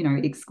still,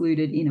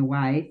 excluded in a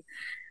way.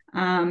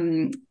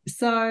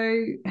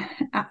 So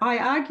I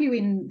argue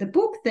in the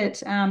book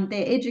that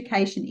their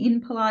education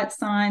in polite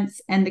science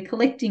and the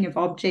collecting of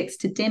objects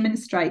to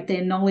demonstrate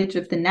their knowledge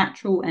of the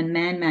natural and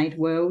man-made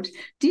world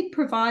did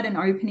provide an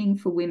opening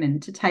for women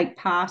to take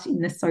part in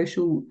the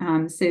social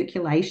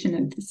circulation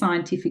of the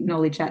scientific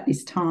knowledge at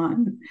this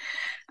time.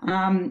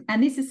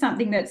 And this is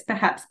something that's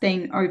perhaps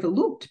been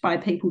overlooked by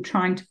people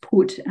trying to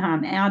put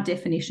our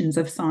definitions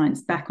of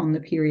science back on the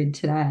period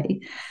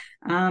today.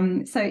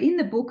 So in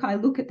the book, I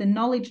look at the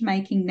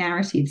knowledge-making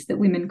narratives that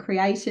women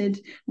created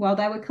while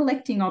they were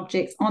collecting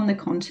objects on the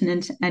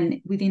continent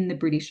and within the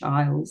British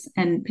Isles.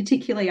 And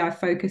particularly, I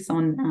focus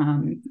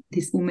on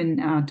this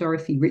woman,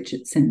 Dorothy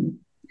Richardson.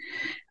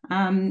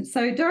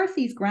 So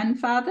Dorothy's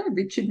grandfather,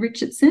 Richard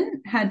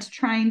Richardson, had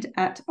trained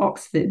at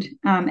Oxford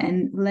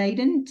and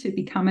Leiden to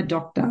become a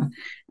doctor.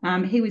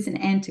 He was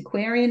an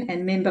antiquarian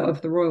and member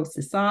of the Royal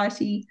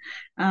Society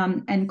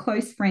and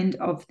close friend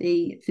of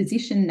the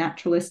physician,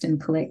 naturalist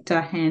and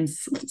collector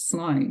Hans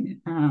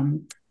Sloane.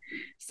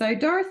 So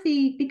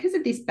Dorothy, because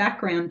of this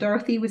background,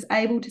 Dorothy was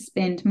able to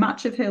spend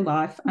much of her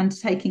life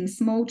undertaking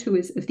small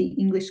tours of the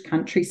English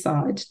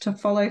countryside to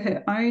follow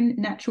her own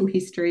natural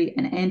history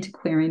and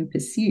antiquarian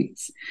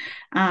pursuits.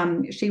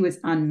 She was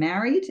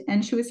unmarried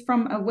and she was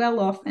from a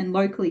well-off and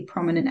locally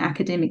prominent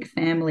academic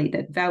family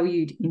that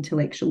valued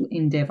intellectual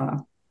endeavour.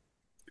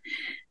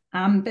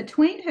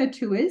 Between her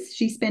tours,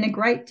 she spent a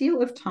great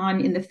deal of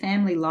time in the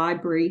family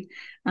library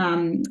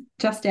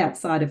just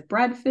outside of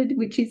Bradford,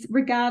 which is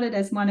regarded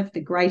as one of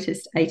the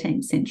greatest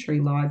 18th century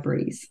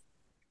libraries.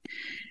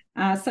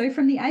 So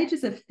from the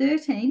ages of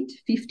 13 to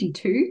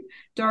 52,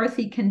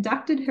 Dorothy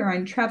conducted her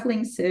own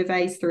travelling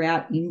surveys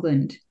throughout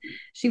England.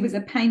 She was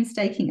a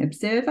painstaking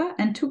observer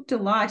and took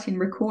delight in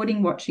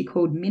recording what she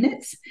called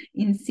minutes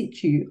in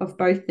situ of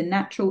both the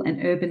natural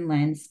and urban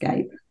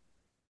landscape.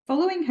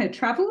 Following her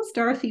travels,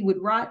 Dorothy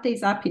would write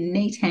these up in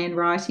neat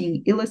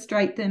handwriting,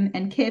 illustrate them,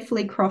 and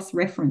carefully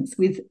cross-reference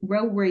with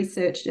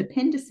well-researched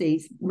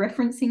appendices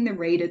referencing the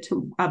reader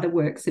to other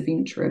works of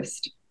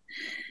interest.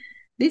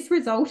 This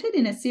resulted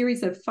in a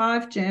series of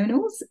 5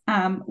 journals,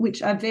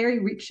 which are very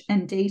rich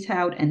and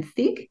detailed and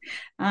thick,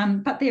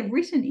 but they're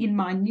written in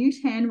minute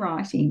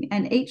handwriting,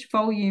 and each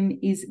volume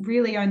is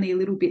really only a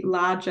little bit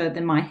larger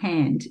than my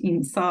hand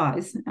in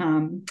size.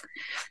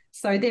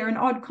 So they're an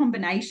odd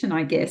combination,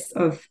 I guess,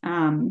 of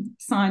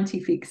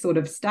scientific sort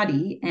of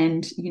study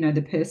and,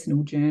 the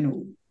personal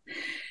journal.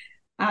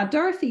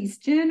 Dorothy's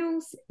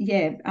journals,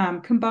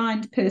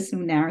 combined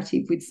personal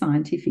narrative with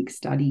scientific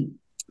study.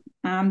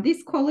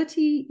 This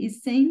quality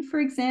is seen,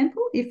 for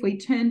example, if we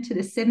turn to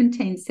the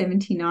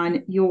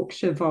 1779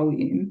 Yorkshire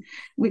volume,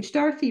 which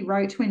Dorothy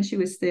wrote when she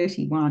was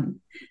 31.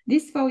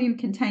 This volume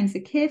contains a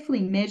carefully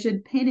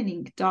measured pen and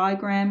ink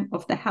diagram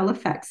of the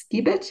Halifax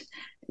gibbet,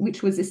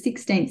 which was a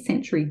 16th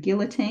century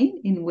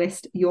guillotine in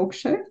West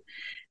Yorkshire.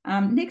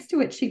 Next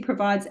to it, she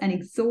provides an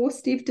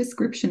exhaustive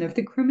description of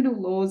the criminal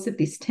laws of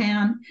this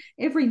town,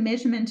 every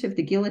measurement of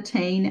the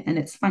guillotine and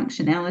its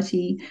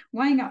functionality,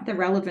 weighing up the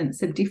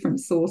relevance of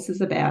different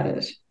sources about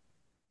it.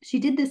 She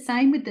did the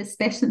same with the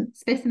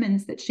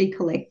specimens that she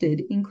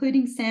collected,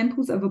 including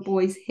samples of a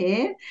boy's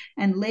hair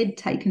and lead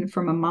taken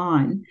from a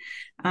mine.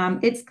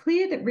 It's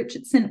clear that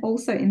Richardson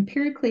also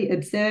empirically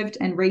observed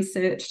and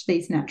researched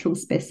these natural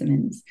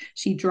specimens.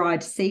 She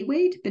dried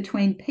seaweed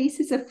between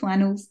pieces of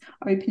flannels,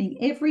 opening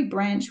every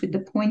branch with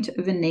the point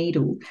of a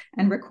needle,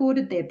 and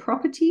recorded their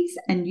properties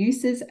and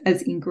uses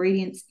as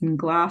ingredients in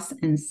glass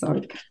and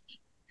soap.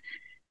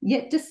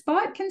 Yet,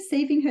 despite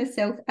conceiving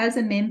herself as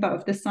a member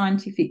of the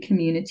scientific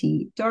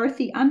community,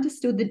 Dorothy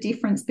understood the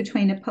difference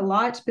between a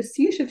polite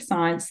pursuit of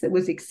science that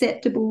was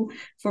acceptable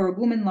for a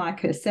woman like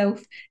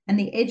herself and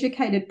the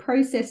educated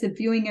process of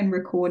viewing and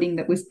recording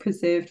that was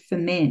preserved for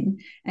men,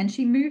 and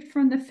she moved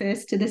from the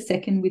first to the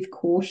second with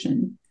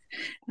caution.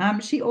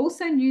 She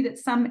also knew that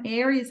some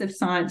areas of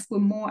science were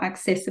more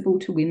accessible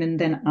to women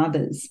than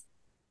others.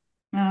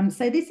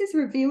 So this is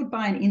revealed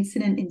by an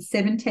incident in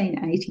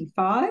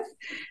 1785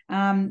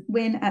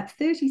 when at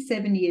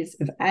 37 years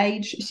of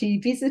age, she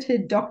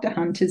visited Dr.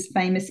 Hunter's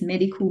famous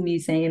medical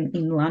museum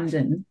in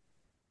London.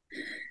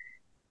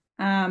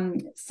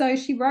 So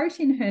she wrote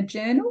in her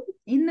journal,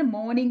 "In the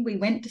morning we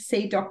went to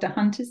see Dr.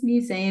 Hunter's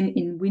museum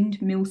in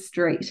Windmill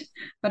Street,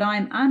 but I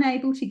am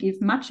unable to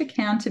give much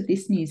account of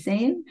this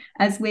museum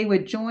as we were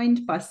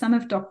joined by some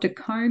of Dr.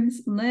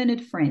 Combs'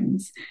 learned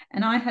friends,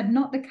 and I had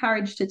not the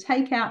courage to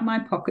take out my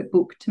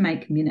pocketbook to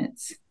make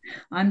minutes.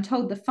 I'm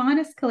told the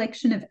finest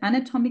collection of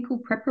anatomical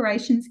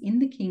preparations in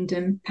the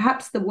kingdom,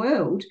 perhaps the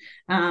world,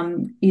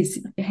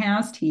 is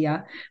housed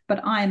here, but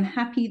I am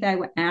happy they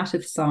were out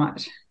of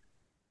sight."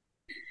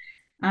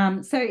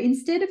 So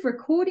instead of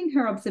recording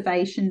her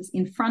observations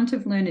in front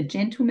of learned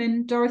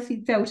gentlemen,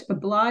 Dorothy felt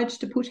obliged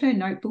to put her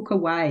notebook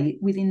away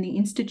within the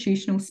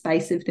institutional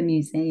space of the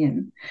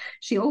museum.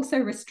 She also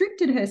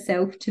restricted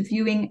herself to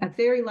viewing a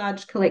very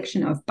large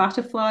collection of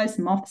butterflies,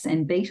 moths,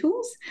 and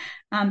beetles,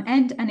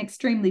 and an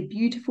extremely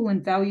beautiful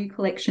and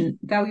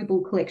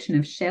valuable collection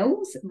of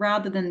shells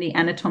rather than the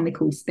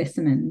anatomical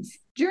specimens.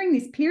 During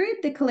this period,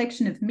 the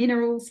collection of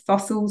minerals,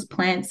 fossils,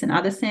 plants, and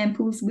other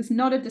samples was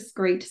not a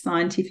discrete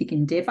scientific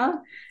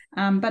endeavour,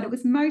 but it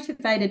was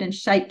motivated and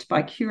shaped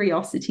by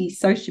curiosity,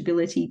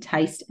 sociability,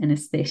 taste, and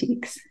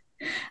aesthetics.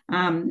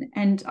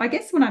 And I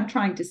guess what I'm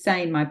trying to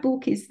say in my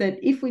book is that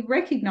if we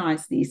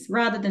recognise this,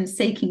 rather than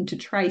seeking to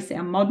trace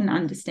our modern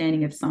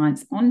understanding of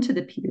science onto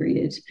the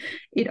period,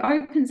 it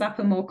opens up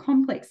a more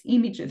complex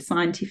image of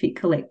scientific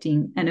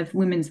collecting and of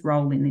women's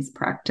role in this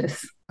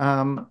practice.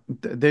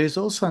 There's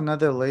also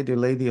another lady,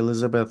 Lady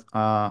Elizabeth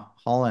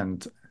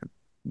Holland,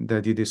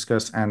 that you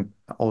discussed, and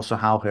also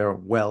how her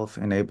wealth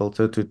enabled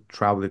her to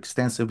travel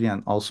extensively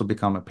and also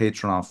become a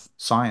patron of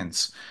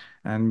science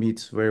and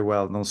meet very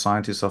well-known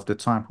scientists of the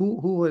time.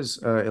 Who was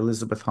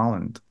Elizabeth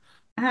Holland?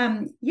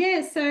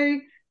 So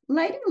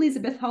Lady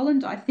Elizabeth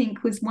Holland, I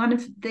think, was one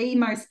of the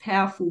most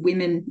powerful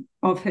women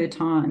of her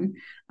time.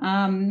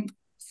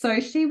 So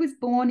she was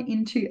born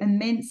into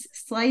immense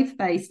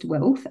slave-based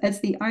wealth as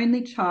the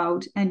only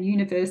child and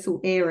universal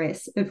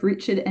heiress of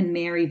Richard and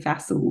Mary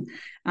Vassall,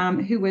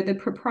 who were the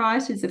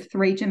proprietors of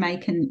 3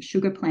 Jamaican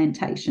sugar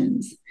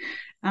plantations.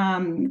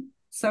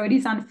 So it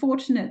is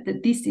unfortunate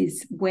that this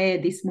is where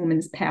this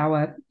woman's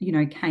power,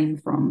 came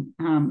from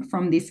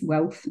this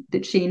wealth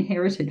that she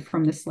inherited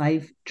from the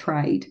slave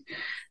trade.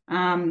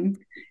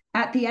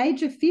 At the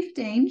age of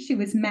 15, she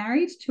was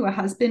married to a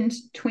husband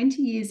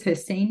 20 years her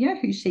senior,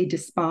 who she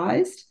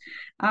despised.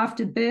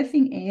 After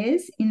birthing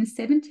heirs in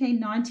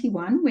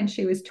 1791, when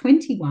she was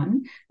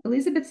 21,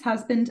 Elizabeth's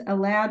husband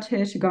allowed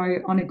her to go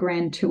on a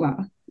grand tour.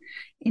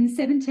 In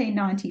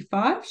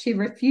 1795, she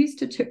refused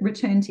to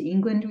return to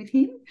England with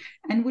him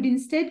and would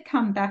instead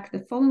come back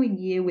the following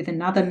year with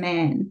another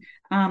man,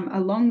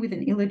 along with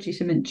an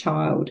illegitimate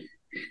child.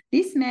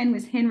 This man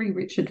was Henry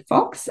Richard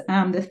Fox,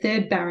 the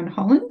 3rd Baron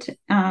Holland,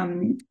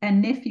 and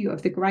nephew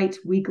of the great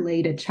Whig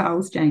leader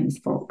Charles James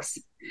Fox.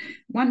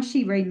 Once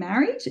she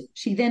remarried,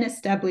 she then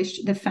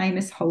established the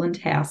famous Holland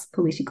House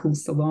political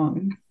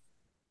salon.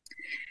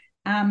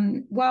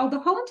 While the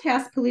Holland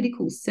House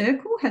political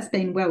circle has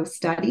been well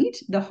studied,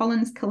 the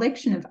Hollands'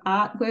 collection of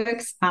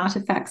artworks,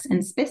 artefacts,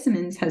 and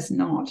specimens has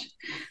not.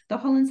 The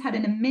Hollands had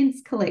an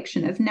immense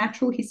collection of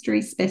natural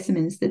history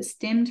specimens that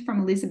stemmed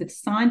from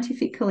Elizabeth's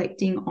scientific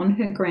collecting on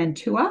her grand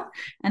tour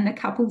and the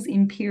couple's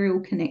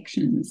imperial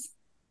connections.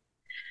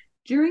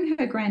 During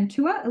her grand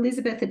tour,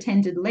 Elizabeth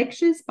attended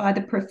lectures by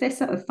the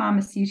Professor of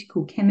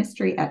Pharmaceutical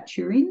Chemistry at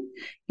Turin,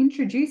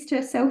 introduced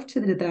herself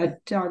to the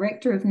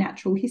Director of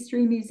Natural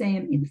History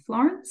Museum in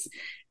Florence,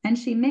 and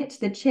she met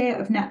the Chair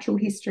of Natural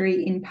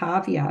History in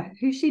Pavia,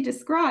 who she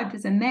described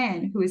as a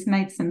man who has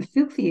made some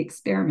filthy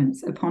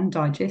experiments upon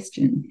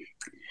digestion.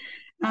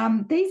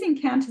 These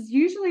encounters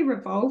usually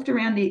revolved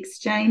around the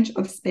exchange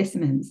of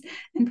specimens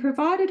and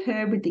provided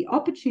her with the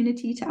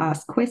opportunity to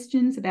ask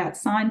questions about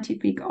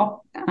scientific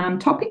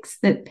topics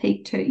that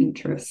piqued her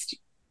interest.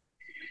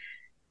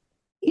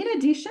 In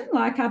addition,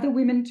 like other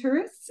women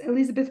tourists,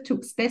 Elizabeth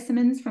took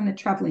specimens from the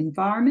travel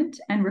environment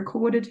and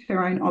recorded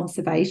her own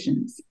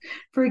observations.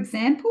 For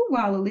example,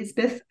 while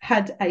Elizabeth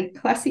had a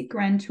classic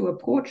grand tour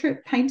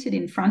portrait painted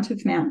in front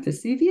of Mount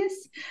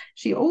Vesuvius,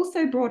 she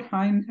also brought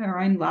home her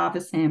own lava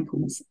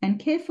samples and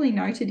carefully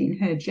noted in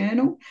her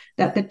journal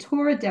that the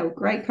Torre del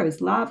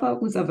Greco's lava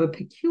was of a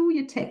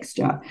peculiar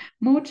texture,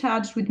 more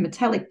charged with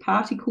metallic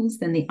particles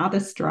than the other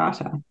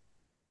strata,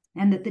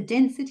 and that the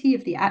density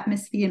of the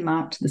atmosphere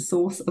marked the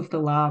source of the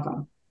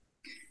lava.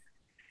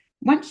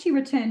 Once she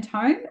returned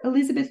home,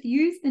 Elizabeth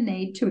used the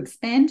need to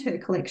expand her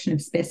collection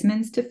of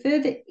specimens to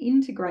further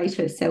integrate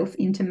herself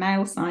into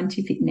male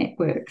scientific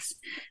networks.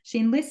 She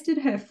enlisted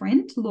her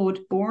friend, Lord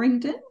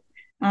Borington,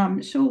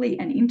 surely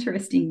an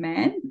interesting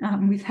man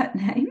with that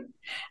name,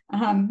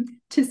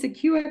 to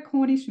secure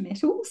Cornish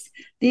metals,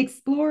 the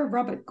explorer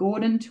Robert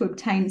Gordon to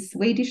obtain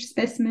Swedish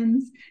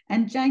specimens,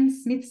 and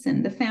James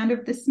Smithson, the founder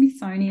of the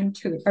Smithsonian,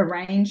 to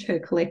arrange her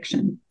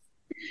collection.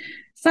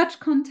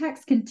 Such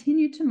contacts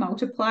continued to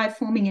multiply,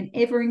 forming an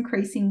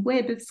ever-increasing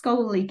web of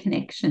scholarly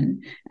connection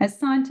as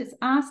scientists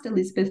asked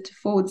Elizabeth to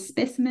forward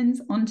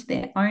specimens onto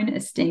their own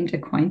esteemed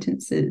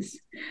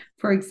acquaintances.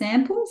 For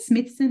example,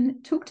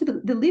 Smithson took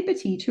the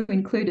liberty to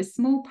include a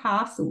small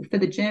parcel for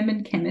the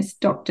German chemist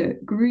Dr.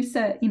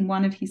 Grusser in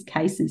one of his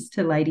cases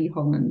to Lady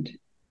Holland.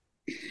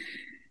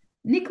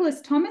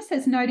 Nicholas Thomas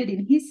has noted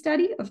in his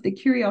study of the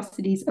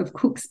curiosities of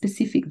Cook's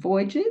Pacific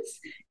voyages,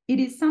 it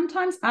is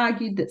sometimes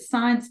argued that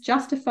science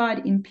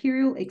justified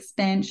imperial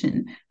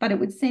expansion, but it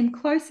would seem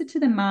closer to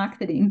the mark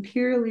that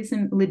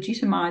imperialism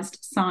legitimised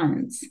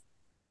science.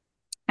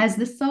 As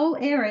the sole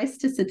heiress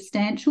to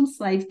substantial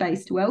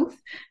slave-based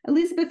wealth,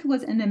 Elizabeth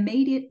was an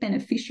immediate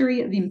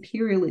beneficiary of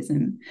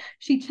imperialism.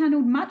 She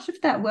channeled much of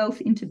that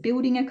wealth into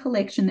building a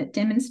collection that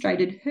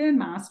demonstrated her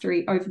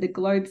mastery over the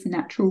globe's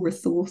natural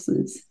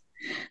resources.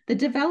 The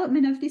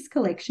development of this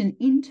collection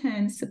in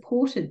turn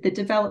supported the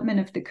development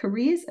of the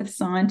careers of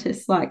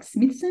scientists like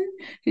Smithson,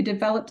 who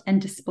developed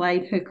and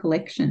displayed her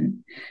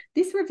collection.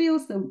 This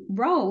reveals the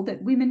role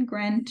that women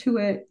grand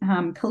tour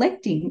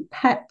collecting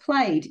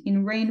played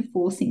in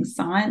reinforcing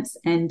science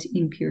and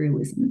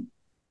imperialism.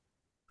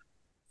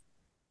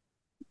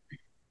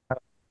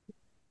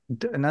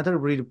 Another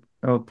great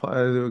part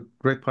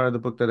of the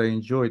book that I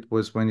enjoyed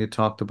was when you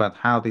talked about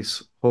how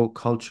this whole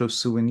culture of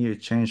souvenir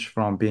changed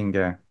from being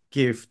a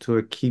gift to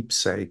a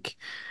keepsake.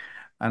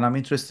 And I'm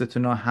interested to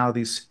know how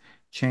this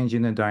change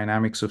in the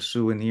dynamics of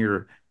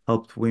souvenir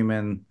helped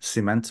women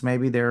cement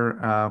maybe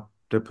their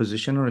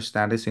position or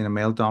status in a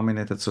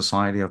male-dominated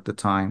society of the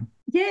time.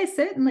 Yeah,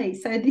 certainly.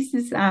 So this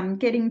is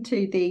getting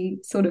to the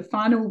sort of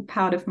final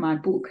part of my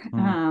book.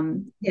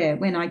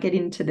 When I get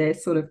into the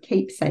sort of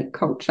keepsake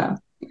culture.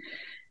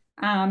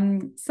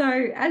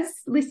 So as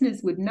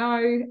listeners would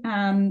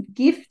know,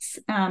 gifts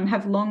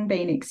have long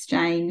been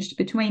exchanged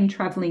between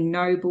travelling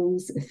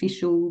nobles,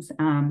 officials,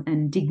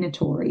 and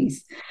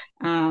dignitaries.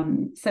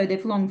 So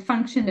they've long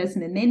functioned as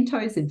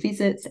mementos of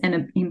visits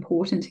and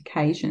important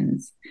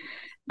occasions.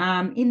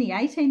 In the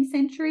 18th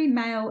century,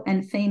 male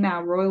and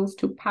female royals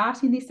took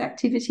part in this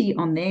activity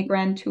on their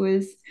grand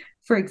tours.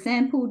 For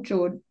example,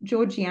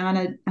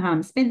 Georgiana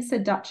Spencer,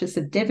 Duchess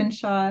of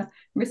Devonshire,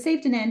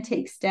 received an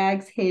antique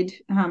stag's head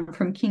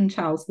from King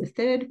Charles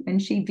III when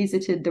she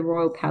visited the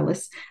royal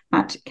palace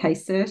at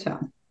Caserta.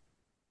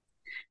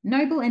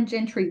 Noble and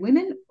gentry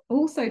women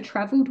also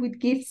travelled with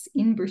gifts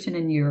in Britain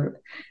and Europe.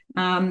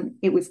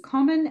 It was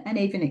common and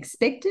even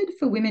expected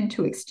for women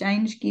to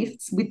exchange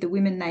gifts with the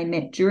women they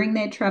met during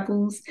their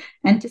travels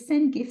and to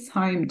send gifts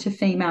home to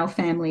female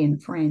family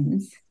and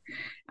friends.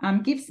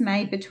 Gifts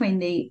made between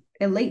the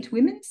elite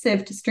women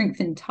served to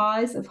strengthen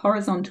ties of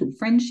horizontal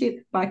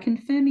friendship by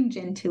confirming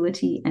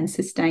gentility and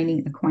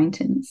sustaining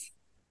acquaintance.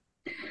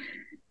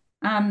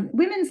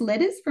 Women's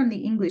letters from the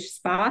English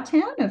spa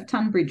town of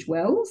Tunbridge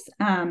Wells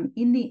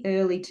in the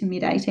early to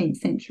mid-18th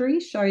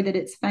century show that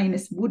its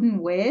famous wooden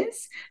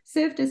wares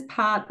served as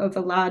part of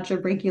a larger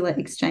regular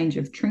exchange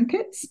of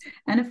trinkets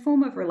and a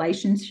form of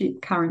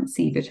relationship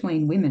currency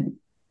between women.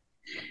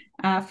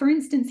 For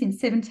instance, in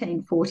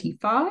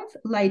 1745,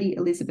 Lady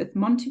Elizabeth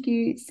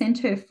Montagu sent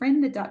her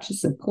friend the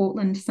Duchess of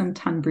Portland some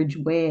Tunbridge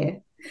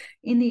ware.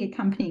 In the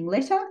accompanying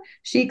letter,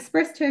 she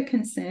expressed her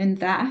concern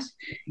that,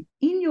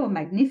 "In your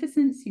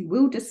magnificence you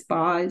will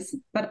despise,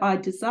 but I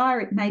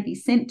desire it may be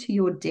sent to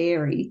your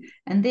dairy,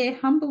 and there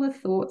humbler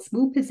thoughts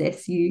will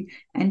possess you,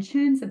 and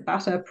churns of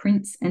butter,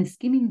 prints, and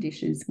skimming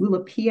dishes will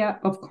appear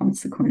of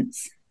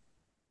consequence."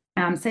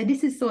 So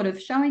this is sort of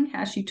showing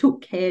how she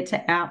took care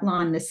to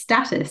outline the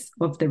status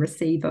of the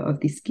receiver of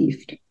this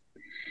gift.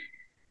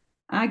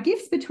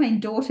 Gifts between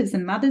daughters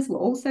and mothers were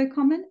also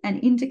common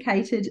and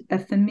indicated a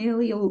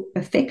familial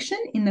affection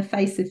in the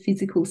face of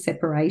physical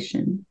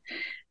separation.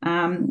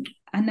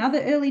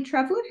 Another early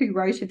traveller who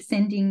wrote of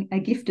sending a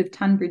gift of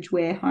Tunbridge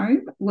ware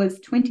home was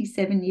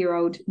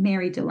 27-year-old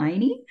Mary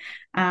Delaney,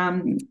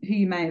 who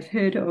you may have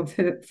heard of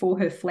her for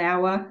her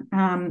flower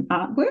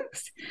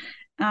artworks.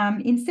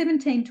 In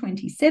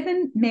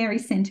 1727, Mary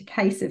sent a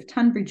case of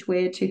Tunbridge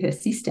ware to her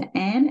sister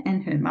Anne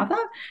and her mother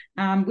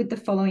with the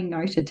following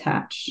note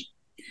attached.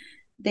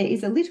 "There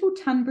is a little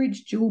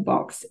Tunbridge jewel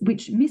box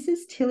which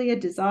Mrs. Tillier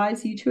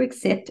desires you to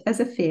accept as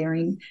a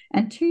fairing,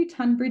 and 2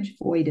 Tunbridge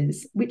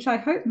voiders, which I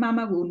hope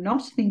Mamma will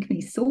not think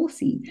me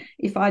saucy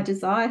if I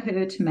desire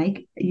her to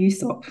make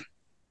use of."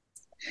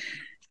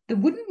 The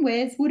wooden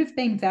wares would have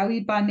been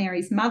valued by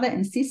Mary's mother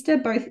and sister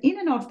both in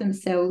and of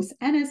themselves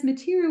and as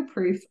material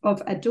proof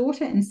of a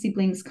daughter and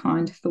siblings'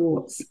 kind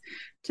thoughts.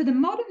 To the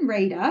modern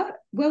reader,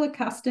 well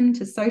accustomed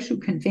to social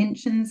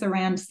conventions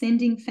around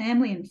sending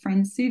family and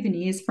friends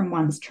souvenirs from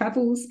one's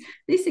travels,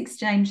 this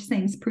exchange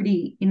seems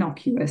pretty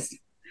innocuous.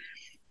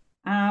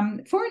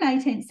 For an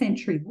 18th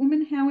century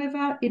woman,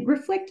 however, it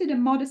reflected a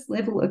modest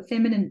level of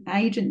feminine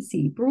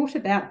agency brought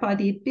about by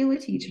the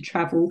ability to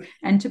travel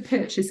and to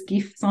purchase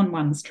gifts on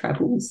one's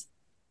travels.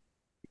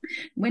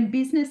 When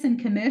business and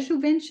commercial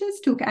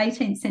ventures took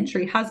 18th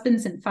century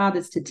husbands and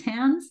fathers to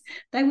towns,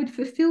 they would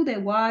fulfil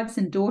their wives'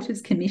 and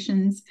daughters'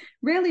 commissions,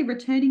 rarely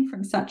returning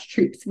from such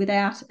trips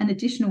without an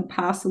additional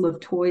parcel of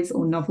toys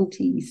or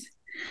novelties.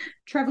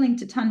 Travelling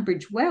to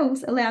Tunbridge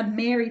Wells allowed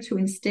Mary to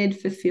instead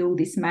fulfil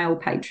this male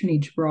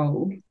patronage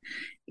role.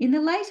 In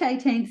the late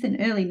 18th and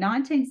early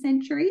 19th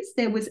centuries,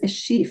 there was a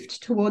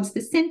shift towards the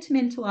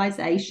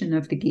sentimentalisation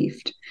of the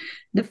gift.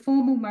 The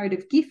formal mode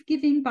of gift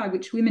giving by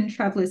which women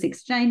travellers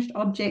exchanged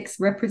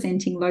objects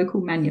representing local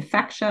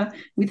manufacture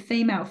with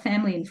female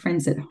family and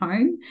friends at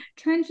home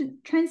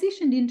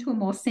transitioned into a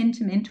more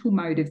sentimental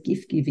mode of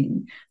gift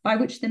giving, by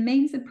which the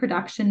means of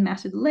production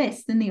mattered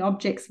less than the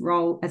object's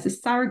role as a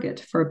surrogate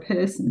for a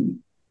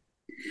person.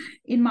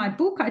 In my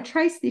book, I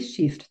trace this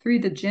shift through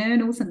the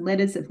journals and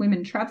letters of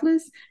women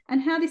travellers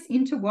and how this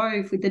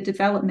interwove with the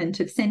development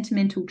of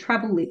sentimental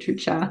travel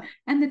literature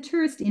and the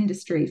tourist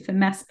industry for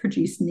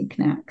mass-produced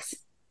knickknacks.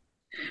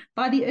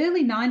 By the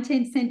early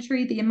 19th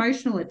century, the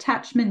emotional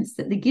attachments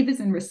that the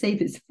givers and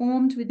receivers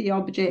formed with the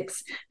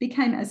objects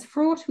became as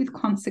fraught with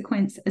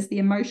consequence as the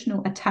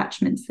emotional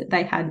attachments that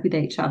they had with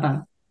each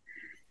other.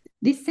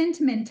 This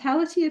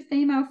sentimentality of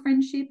female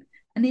friendship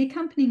and the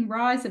accompanying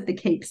rise of the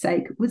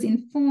keepsake was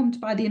informed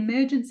by the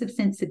emergence of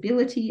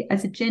sensibility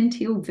as a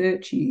genteel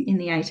virtue in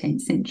the 18th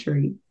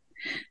century.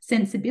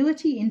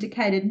 Sensibility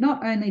indicated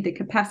not only the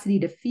capacity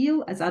to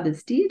feel as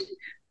others did,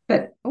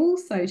 but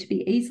also to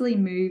be easily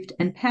moved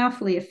and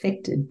powerfully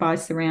affected by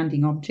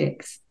surrounding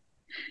objects.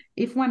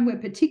 If one were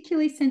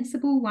particularly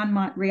sensible, one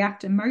might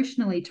react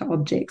emotionally to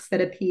objects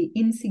that appear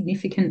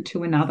insignificant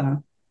to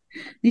another.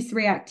 This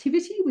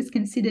reactivity was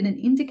considered an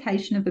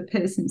indication of a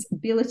person's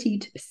ability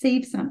to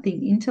perceive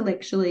something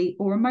intellectually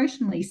or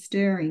emotionally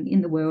stirring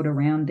in the world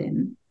around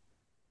them.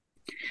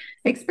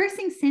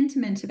 Expressing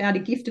sentiment about a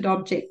gifted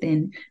object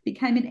then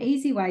became an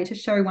easy way to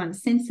show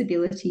one's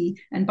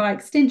sensibility and by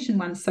extension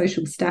one's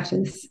social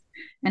status.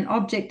 an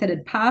object that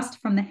had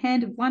passed from the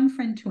hand of one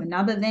friend to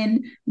another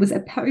then was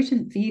a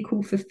potent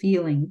vehicle for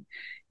feeling.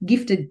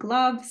 Gifted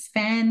gloves,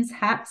 fans,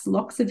 hats,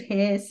 locks of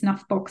hair,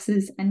 snuff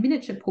boxes, and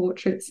miniature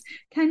portraits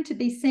came to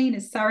be seen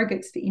as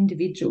surrogates for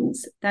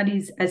individuals, that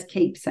is, as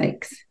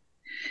keepsakes.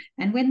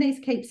 And when these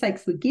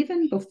keepsakes were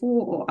given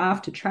before or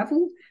after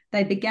travel,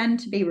 they began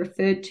to be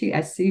referred to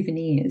as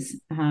souvenirs,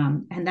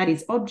 and that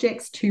is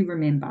objects to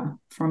remember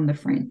from the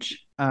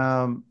French.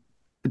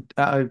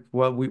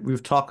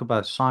 We've talked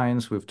about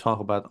science, we've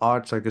talked about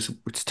arts. I guess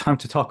it's time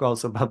to talk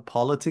also about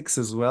politics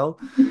as well.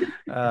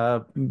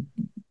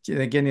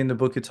 Again, in the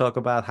book, you talk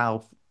about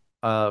how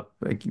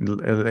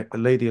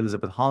Lady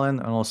Elizabeth Holland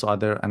and also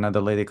another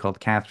lady called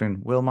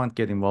Catherine Wilmot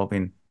get involved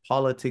in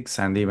politics,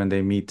 and even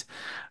they meet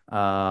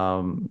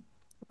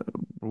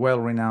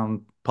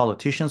well-renowned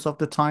politicians of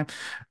the time.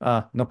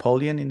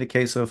 Napoleon, in the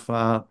case of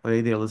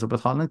Lady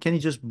Elizabeth Holland. Can you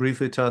just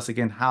briefly tell us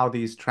again how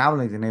these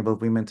travelings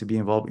enabled women to be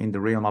involved in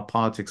the realm of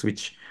politics,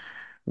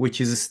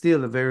 which is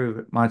still a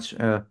very much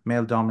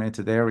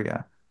male-dominated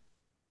area?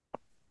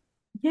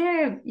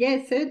 Yeah,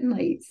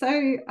 certainly.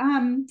 So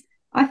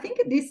I think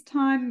at this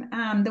time,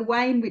 the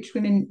way in which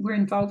women were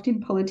involved in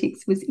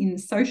politics was in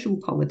social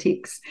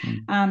politics.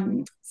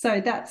 So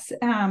that's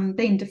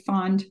been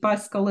defined by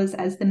scholars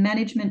as the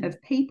management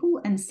of people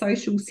and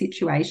social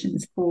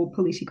situations for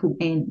political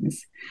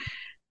ends.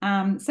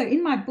 So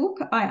in my book,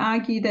 I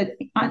argue that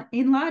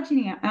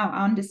enlarging our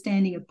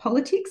understanding of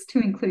politics to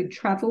include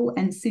travel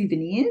and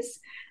souvenirs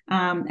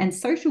and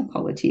social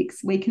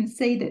politics, we can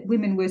see that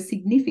women were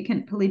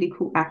significant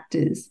political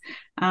actors,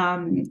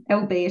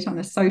 albeit on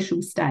a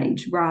social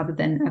stage rather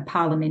than a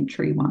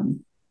parliamentary one.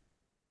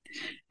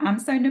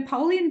 So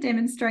Napoleon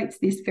demonstrates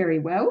this very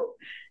well.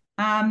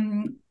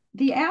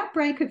 The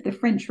outbreak of the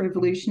French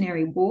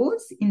Revolutionary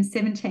Wars in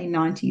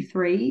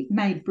 1793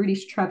 made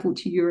British travel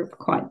to Europe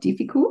quite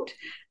difficult,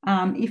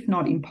 if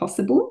not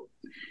impossible.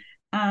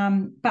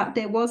 But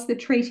there was the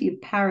Treaty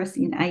of Paris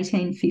in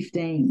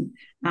 1815,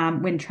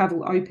 when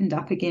travel opened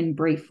up again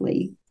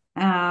briefly.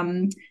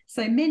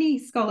 So many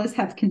scholars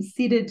have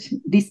considered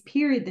this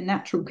period the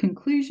natural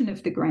conclusion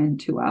of the Grand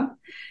Tour.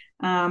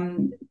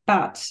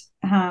 But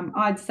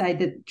I'd say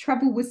that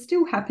travel was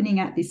still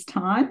happening at this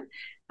time.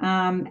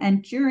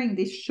 And during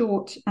this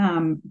short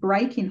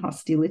break in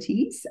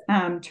hostilities,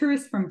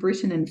 tourists from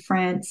Britain and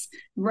France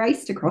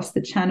raced across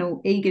the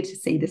Channel, eager to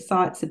see the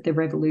sights of the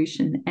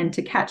revolution and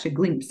to catch a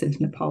glimpse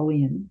of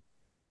Napoleon.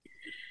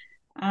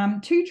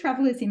 Two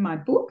travellers in my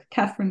book,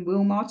 Catherine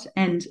Wilmot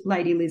and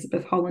Lady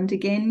Elizabeth Holland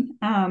again,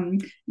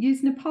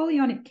 used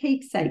Napoleonic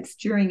keepsakes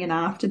during and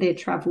after their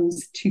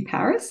travels to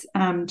Paris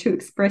to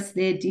express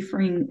their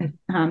differing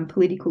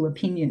political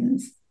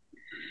opinions.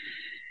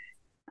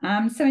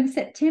 So in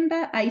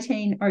September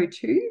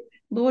 1802,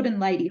 Lord and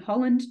Lady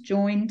Holland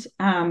joined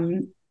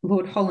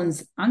Lord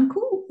Holland's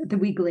uncle, the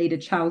Whig leader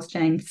Charles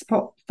James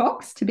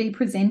Fox, to be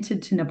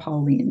presented to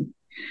Napoleon.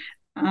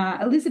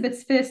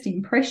 Elizabeth's first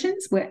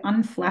impressions were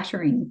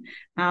unflattering,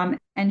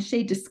 and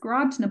she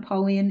described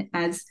Napoleon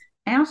as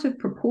out of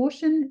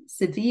proportion,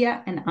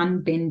 severe and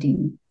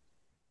unbending.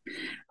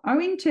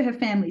 Owing to her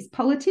family's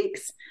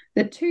politics,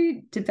 the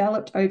two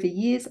developed over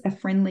years a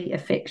friendly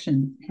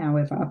affection,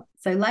 however.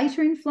 So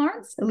later in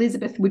Florence,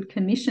 Elizabeth would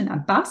commission a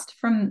bust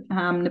from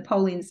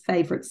Napoleon's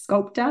favourite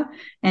sculptor,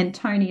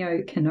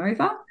 Antonio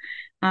Canova,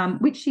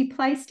 which she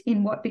placed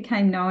in what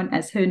became known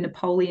as her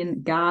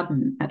Napoleon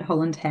Garden at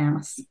Holland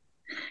House.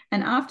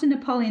 And after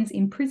Napoleon's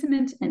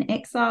imprisonment and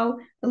exile,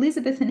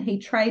 Elizabeth and he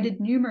traded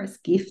numerous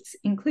gifts,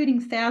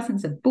 including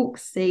thousands of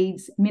books,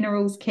 seeds,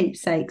 minerals,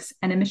 keepsakes,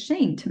 and a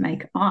machine to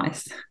make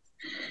ice.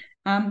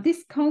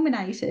 This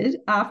culminated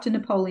after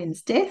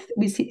Napoleon's death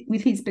with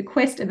his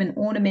bequest of an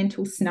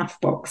ornamental snuff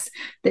box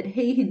that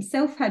he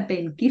himself had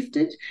been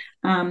gifted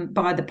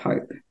by the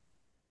Pope.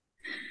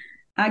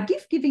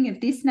 Gift giving of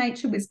this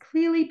nature was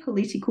clearly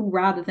political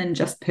rather than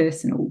just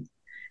personal,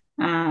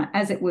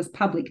 as it was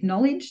public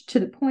knowledge, to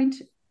the point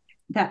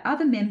that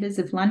other members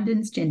of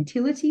London's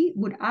gentility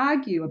would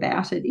argue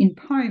about it in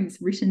poems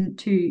written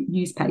to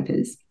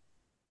newspapers.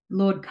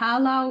 Lord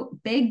Carlisle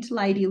begged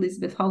Lady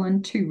Elizabeth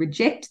Holland to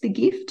reject the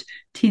gift,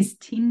 "'tis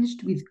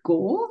tinged with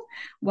gore,"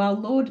 while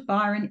Lord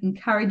Byron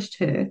encouraged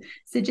her,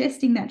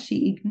 suggesting that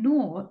she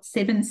ignore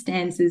 7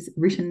 stanzas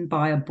written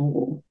by a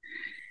bore.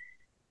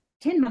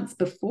 10 months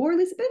before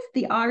Elizabeth,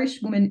 the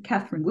Irish woman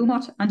Catherine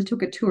Wilmot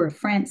undertook a tour of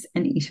France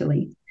and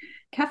Italy.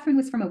 Catherine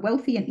was from a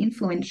wealthy and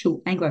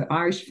influential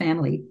Anglo-Irish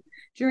family.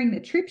 During the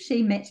trip,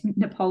 she met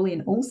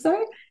Napoleon also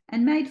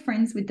and made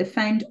friends with the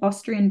famed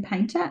Austrian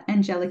painter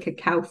Angelica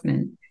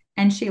Kauffmann,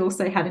 and she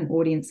also had an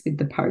audience with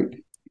the Pope.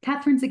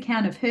 Catherine's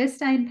account of her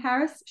stay in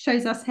Paris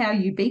shows us how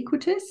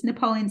ubiquitous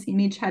Napoleon's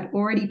image had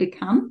already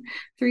become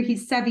through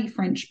his savvy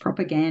French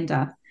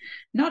propaganda,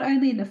 not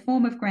only in the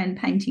form of grand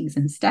paintings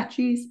and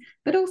statues,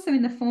 but also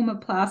in the form of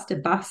plaster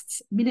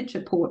busts,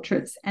 miniature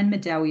portraits and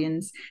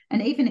medallions,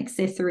 and even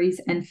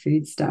accessories and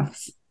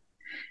foodstuffs.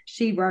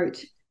 She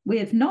wrote, "We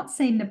have not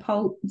seen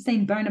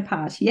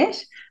Bonaparte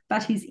yet,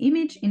 but his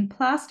image in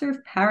plaster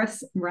of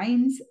Paris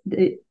reigns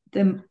the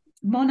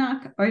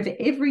monarch over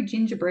every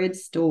gingerbread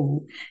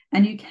stall,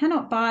 and you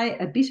cannot buy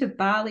a bit of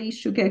barley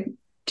sugar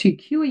to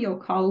cure your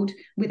cold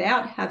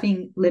without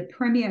having Le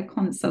Premier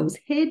Consul's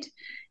head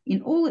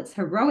in all its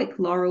heroic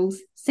laurels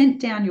sent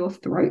down your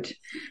throat,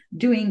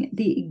 doing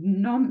the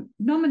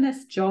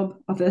ignominious job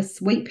of a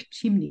sweep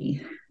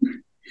chimney.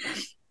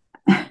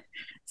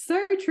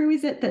 So true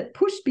is it that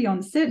pushed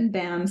beyond certain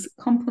bounds,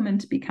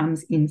 compliment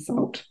becomes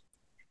insult.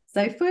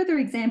 So further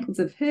examples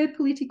of her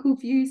political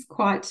views,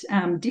 quite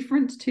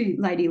different to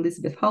Lady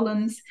Elizabeth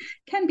Holland's,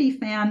 can be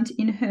found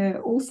in her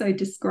also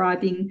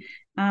describing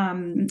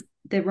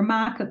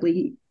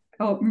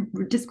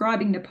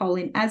describing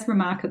Napoleon as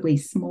remarkably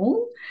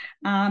small,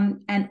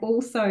 and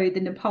also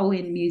the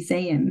Napoleon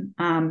Museum,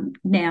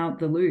 now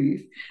the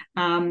Louvre,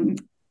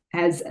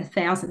 as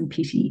 1,000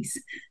 pities.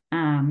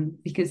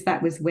 Because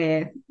that was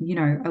where,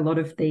 a lot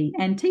of the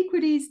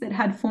antiquities that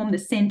had formed the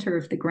centre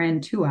of the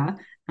Grand Tour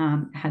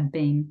had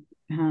been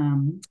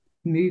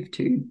moved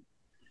to.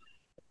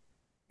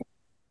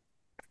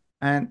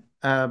 And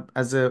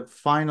as a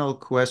final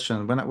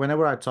question,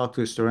 whenever I talk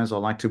to historians, I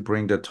like to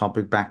bring the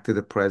topic back to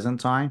the present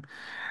time.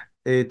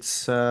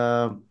 It's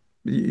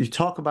you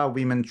talk about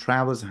women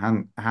travelers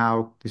and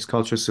how this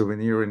culture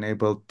souvenir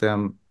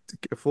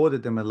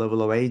afforded them a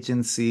level of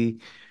agency.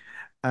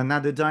 And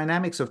now the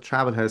dynamics of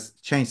travel has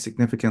changed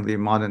significantly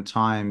in modern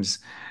times.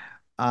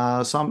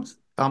 So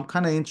I'm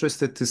kind of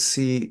interested to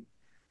see,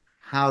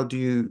 how do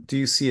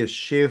you see a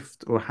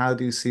shift, or how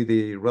do you see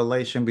the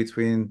relation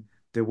between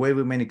the way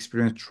women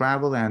experience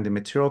travel and the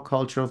material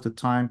culture of the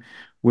time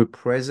with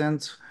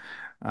present,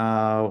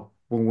 when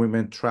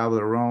women travel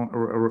around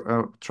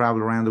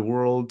the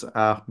world?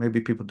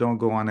 Maybe people don't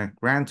go on a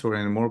grand tour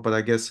anymore, but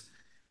I guess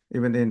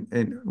even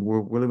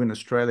we live in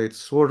Australia, it's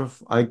sort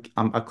of, I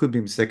could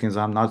be mistaken, as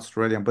I'm not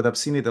Australian, but I've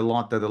seen it a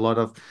lot, that a lot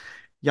of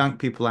young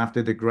people,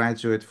 after they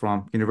graduate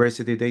from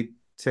university, they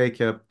take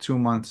a 2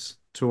 months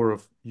tour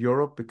of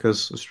Europe,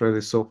 because Australia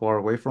is so far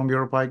away from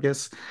Europe, I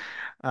guess.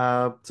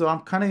 So I'm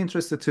kind of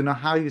interested to know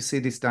how you see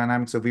these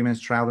dynamics of women's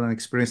travel and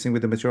experiencing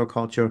with the material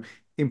culture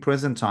in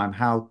present time,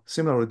 how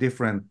similar or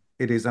different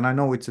it is. And I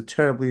know it's a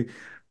terribly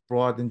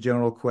broad and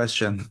general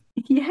question.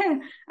 Yeah,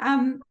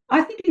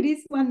 I think it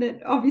is one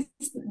that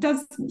obviously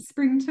does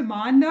spring to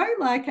mind, though,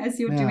 like as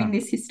you're doing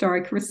this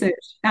historic research,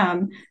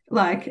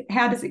 like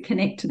how does it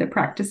connect to the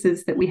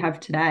practices that we have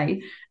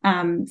today?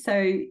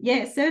 So,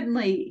 yeah,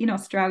 certainly in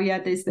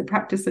Australia, there's the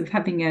practice of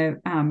having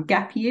a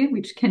gap year,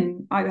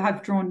 I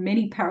have drawn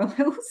many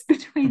parallels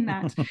between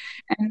that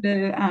and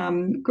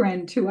the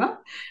Grand Tour.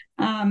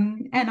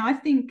 And I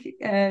think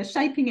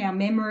shaping our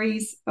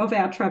memories of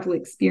our travel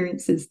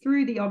experiences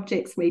through the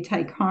objects we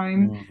take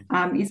home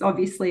is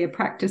obviously a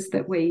practice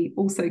that we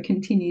also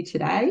continue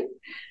today.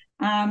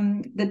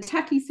 The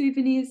tacky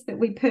souvenirs that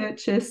we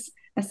purchase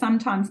are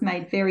sometimes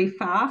made very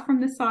far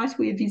from the site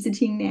we're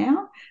visiting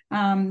now,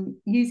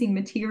 using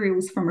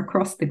materials from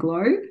across the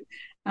globe.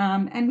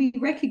 And we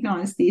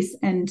recognise this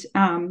and,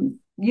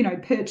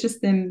 purchase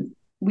them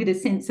with a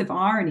sense of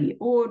irony,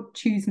 or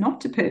choose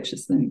not to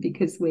purchase them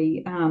because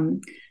we,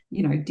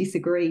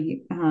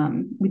 disagree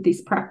with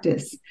this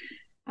practice.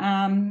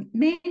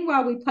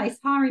 Meanwhile, we place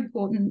higher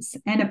importance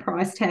and a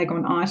price tag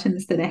on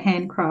items that are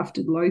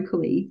handcrafted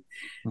locally.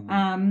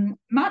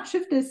 Much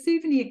of the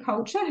souvenir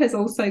culture has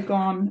also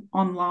gone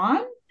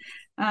online.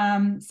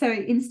 So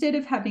instead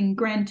of having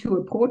Grand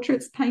Tour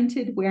portraits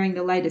painted wearing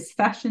the latest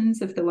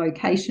fashions of the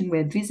location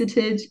we've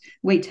visited,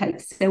 we take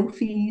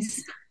selfies.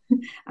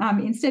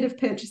 Instead of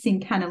purchasing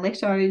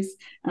Canaletto's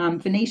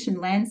Venetian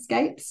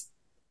landscapes,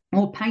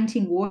 or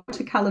painting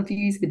watercolour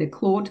views with a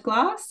clawed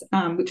glass,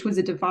 which was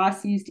a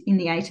device used in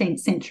the 18th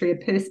century, a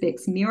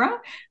perspex mirror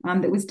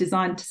that was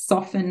designed to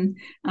soften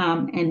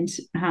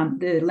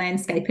the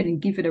landscape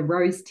and give it a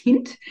rose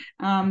tint.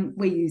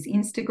 We use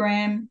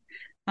Instagram.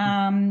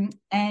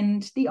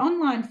 And the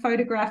online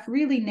photograph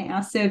really now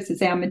serves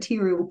as our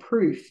material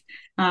proof,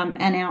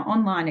 and our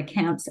online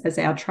accounts as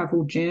our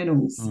travel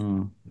journals.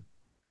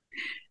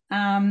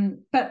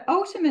 But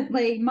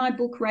ultimately, my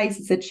book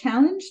raises a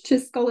challenge to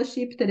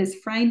scholarship that has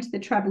framed the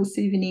travel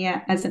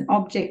souvenir as an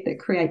object that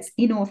creates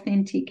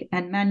inauthentic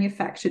and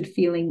manufactured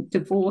feeling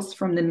divorced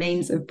from the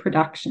means of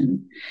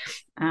production,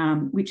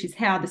 which is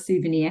how the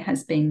souvenir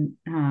has been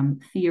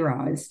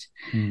theorised.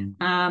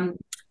 I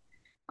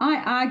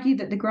argue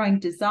that the growing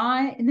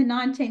desire in the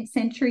 19th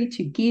century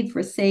to give,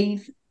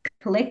 receive,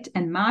 collect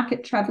and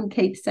market travel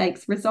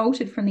keepsakes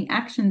resulted from the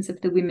actions of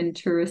the women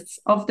tourists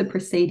of the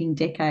preceding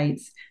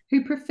decades,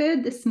 who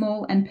preferred the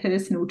small and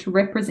personal to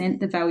represent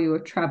the value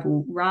of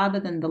travel rather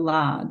than the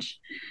large.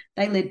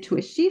 They led to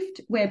a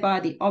shift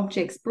whereby the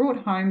objects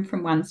brought home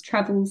from one's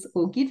travels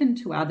or given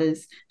to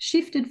others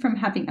shifted from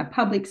having a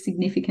public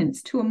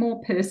significance to a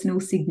more personal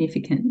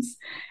significance,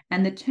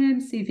 and the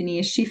term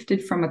souvenir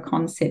shifted from a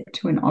concept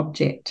to an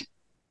object.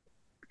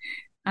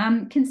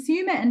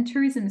 Consumer and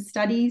tourism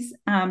studies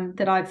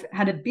that I've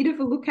had a bit of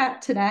a look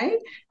at today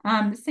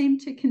seem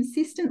to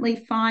consistently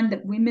find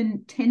that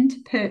women tend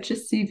to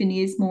purchase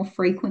souvenirs more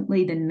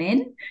frequently than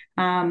men.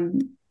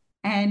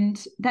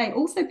 And they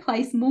also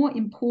place more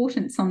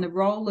importance on the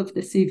role of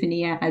the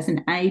souvenir as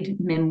an aid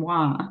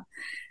memoir.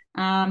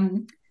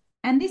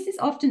 And this is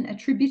often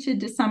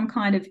attributed to some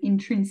kind of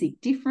intrinsic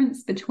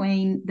difference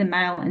between the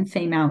male and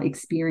female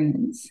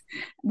experience,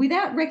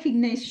 without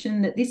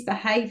recognition that this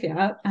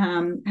behaviour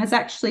has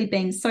actually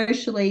been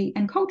socially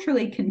and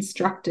culturally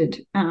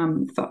constructed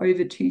for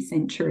over 2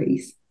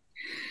 centuries.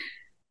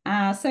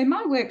 So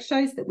my work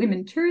shows that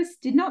women tourists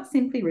did not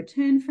simply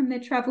return from their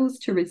travels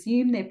to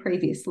resume their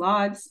previous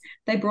lives.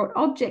 They brought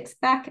objects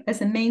back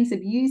as a means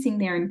of using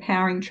their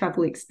empowering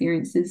travel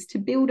experiences to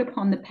build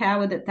upon the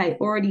power that they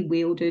already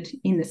wielded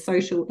in the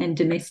social and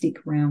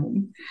domestic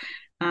realm.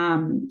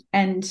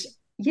 And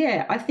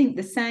yeah, I think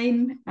the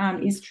same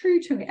is true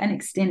to an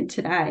extent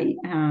today,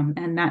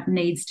 and that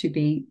needs to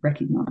be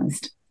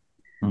recognised.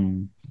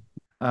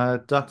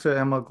 Dr.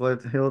 Emma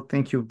Gleadhill,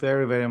 thank you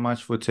very, very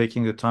much for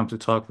taking the time to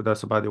talk with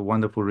us about your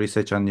wonderful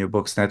research on New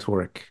Books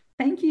Network.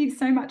 Thank you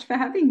so much for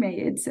having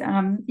me. It's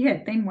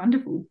been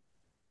wonderful.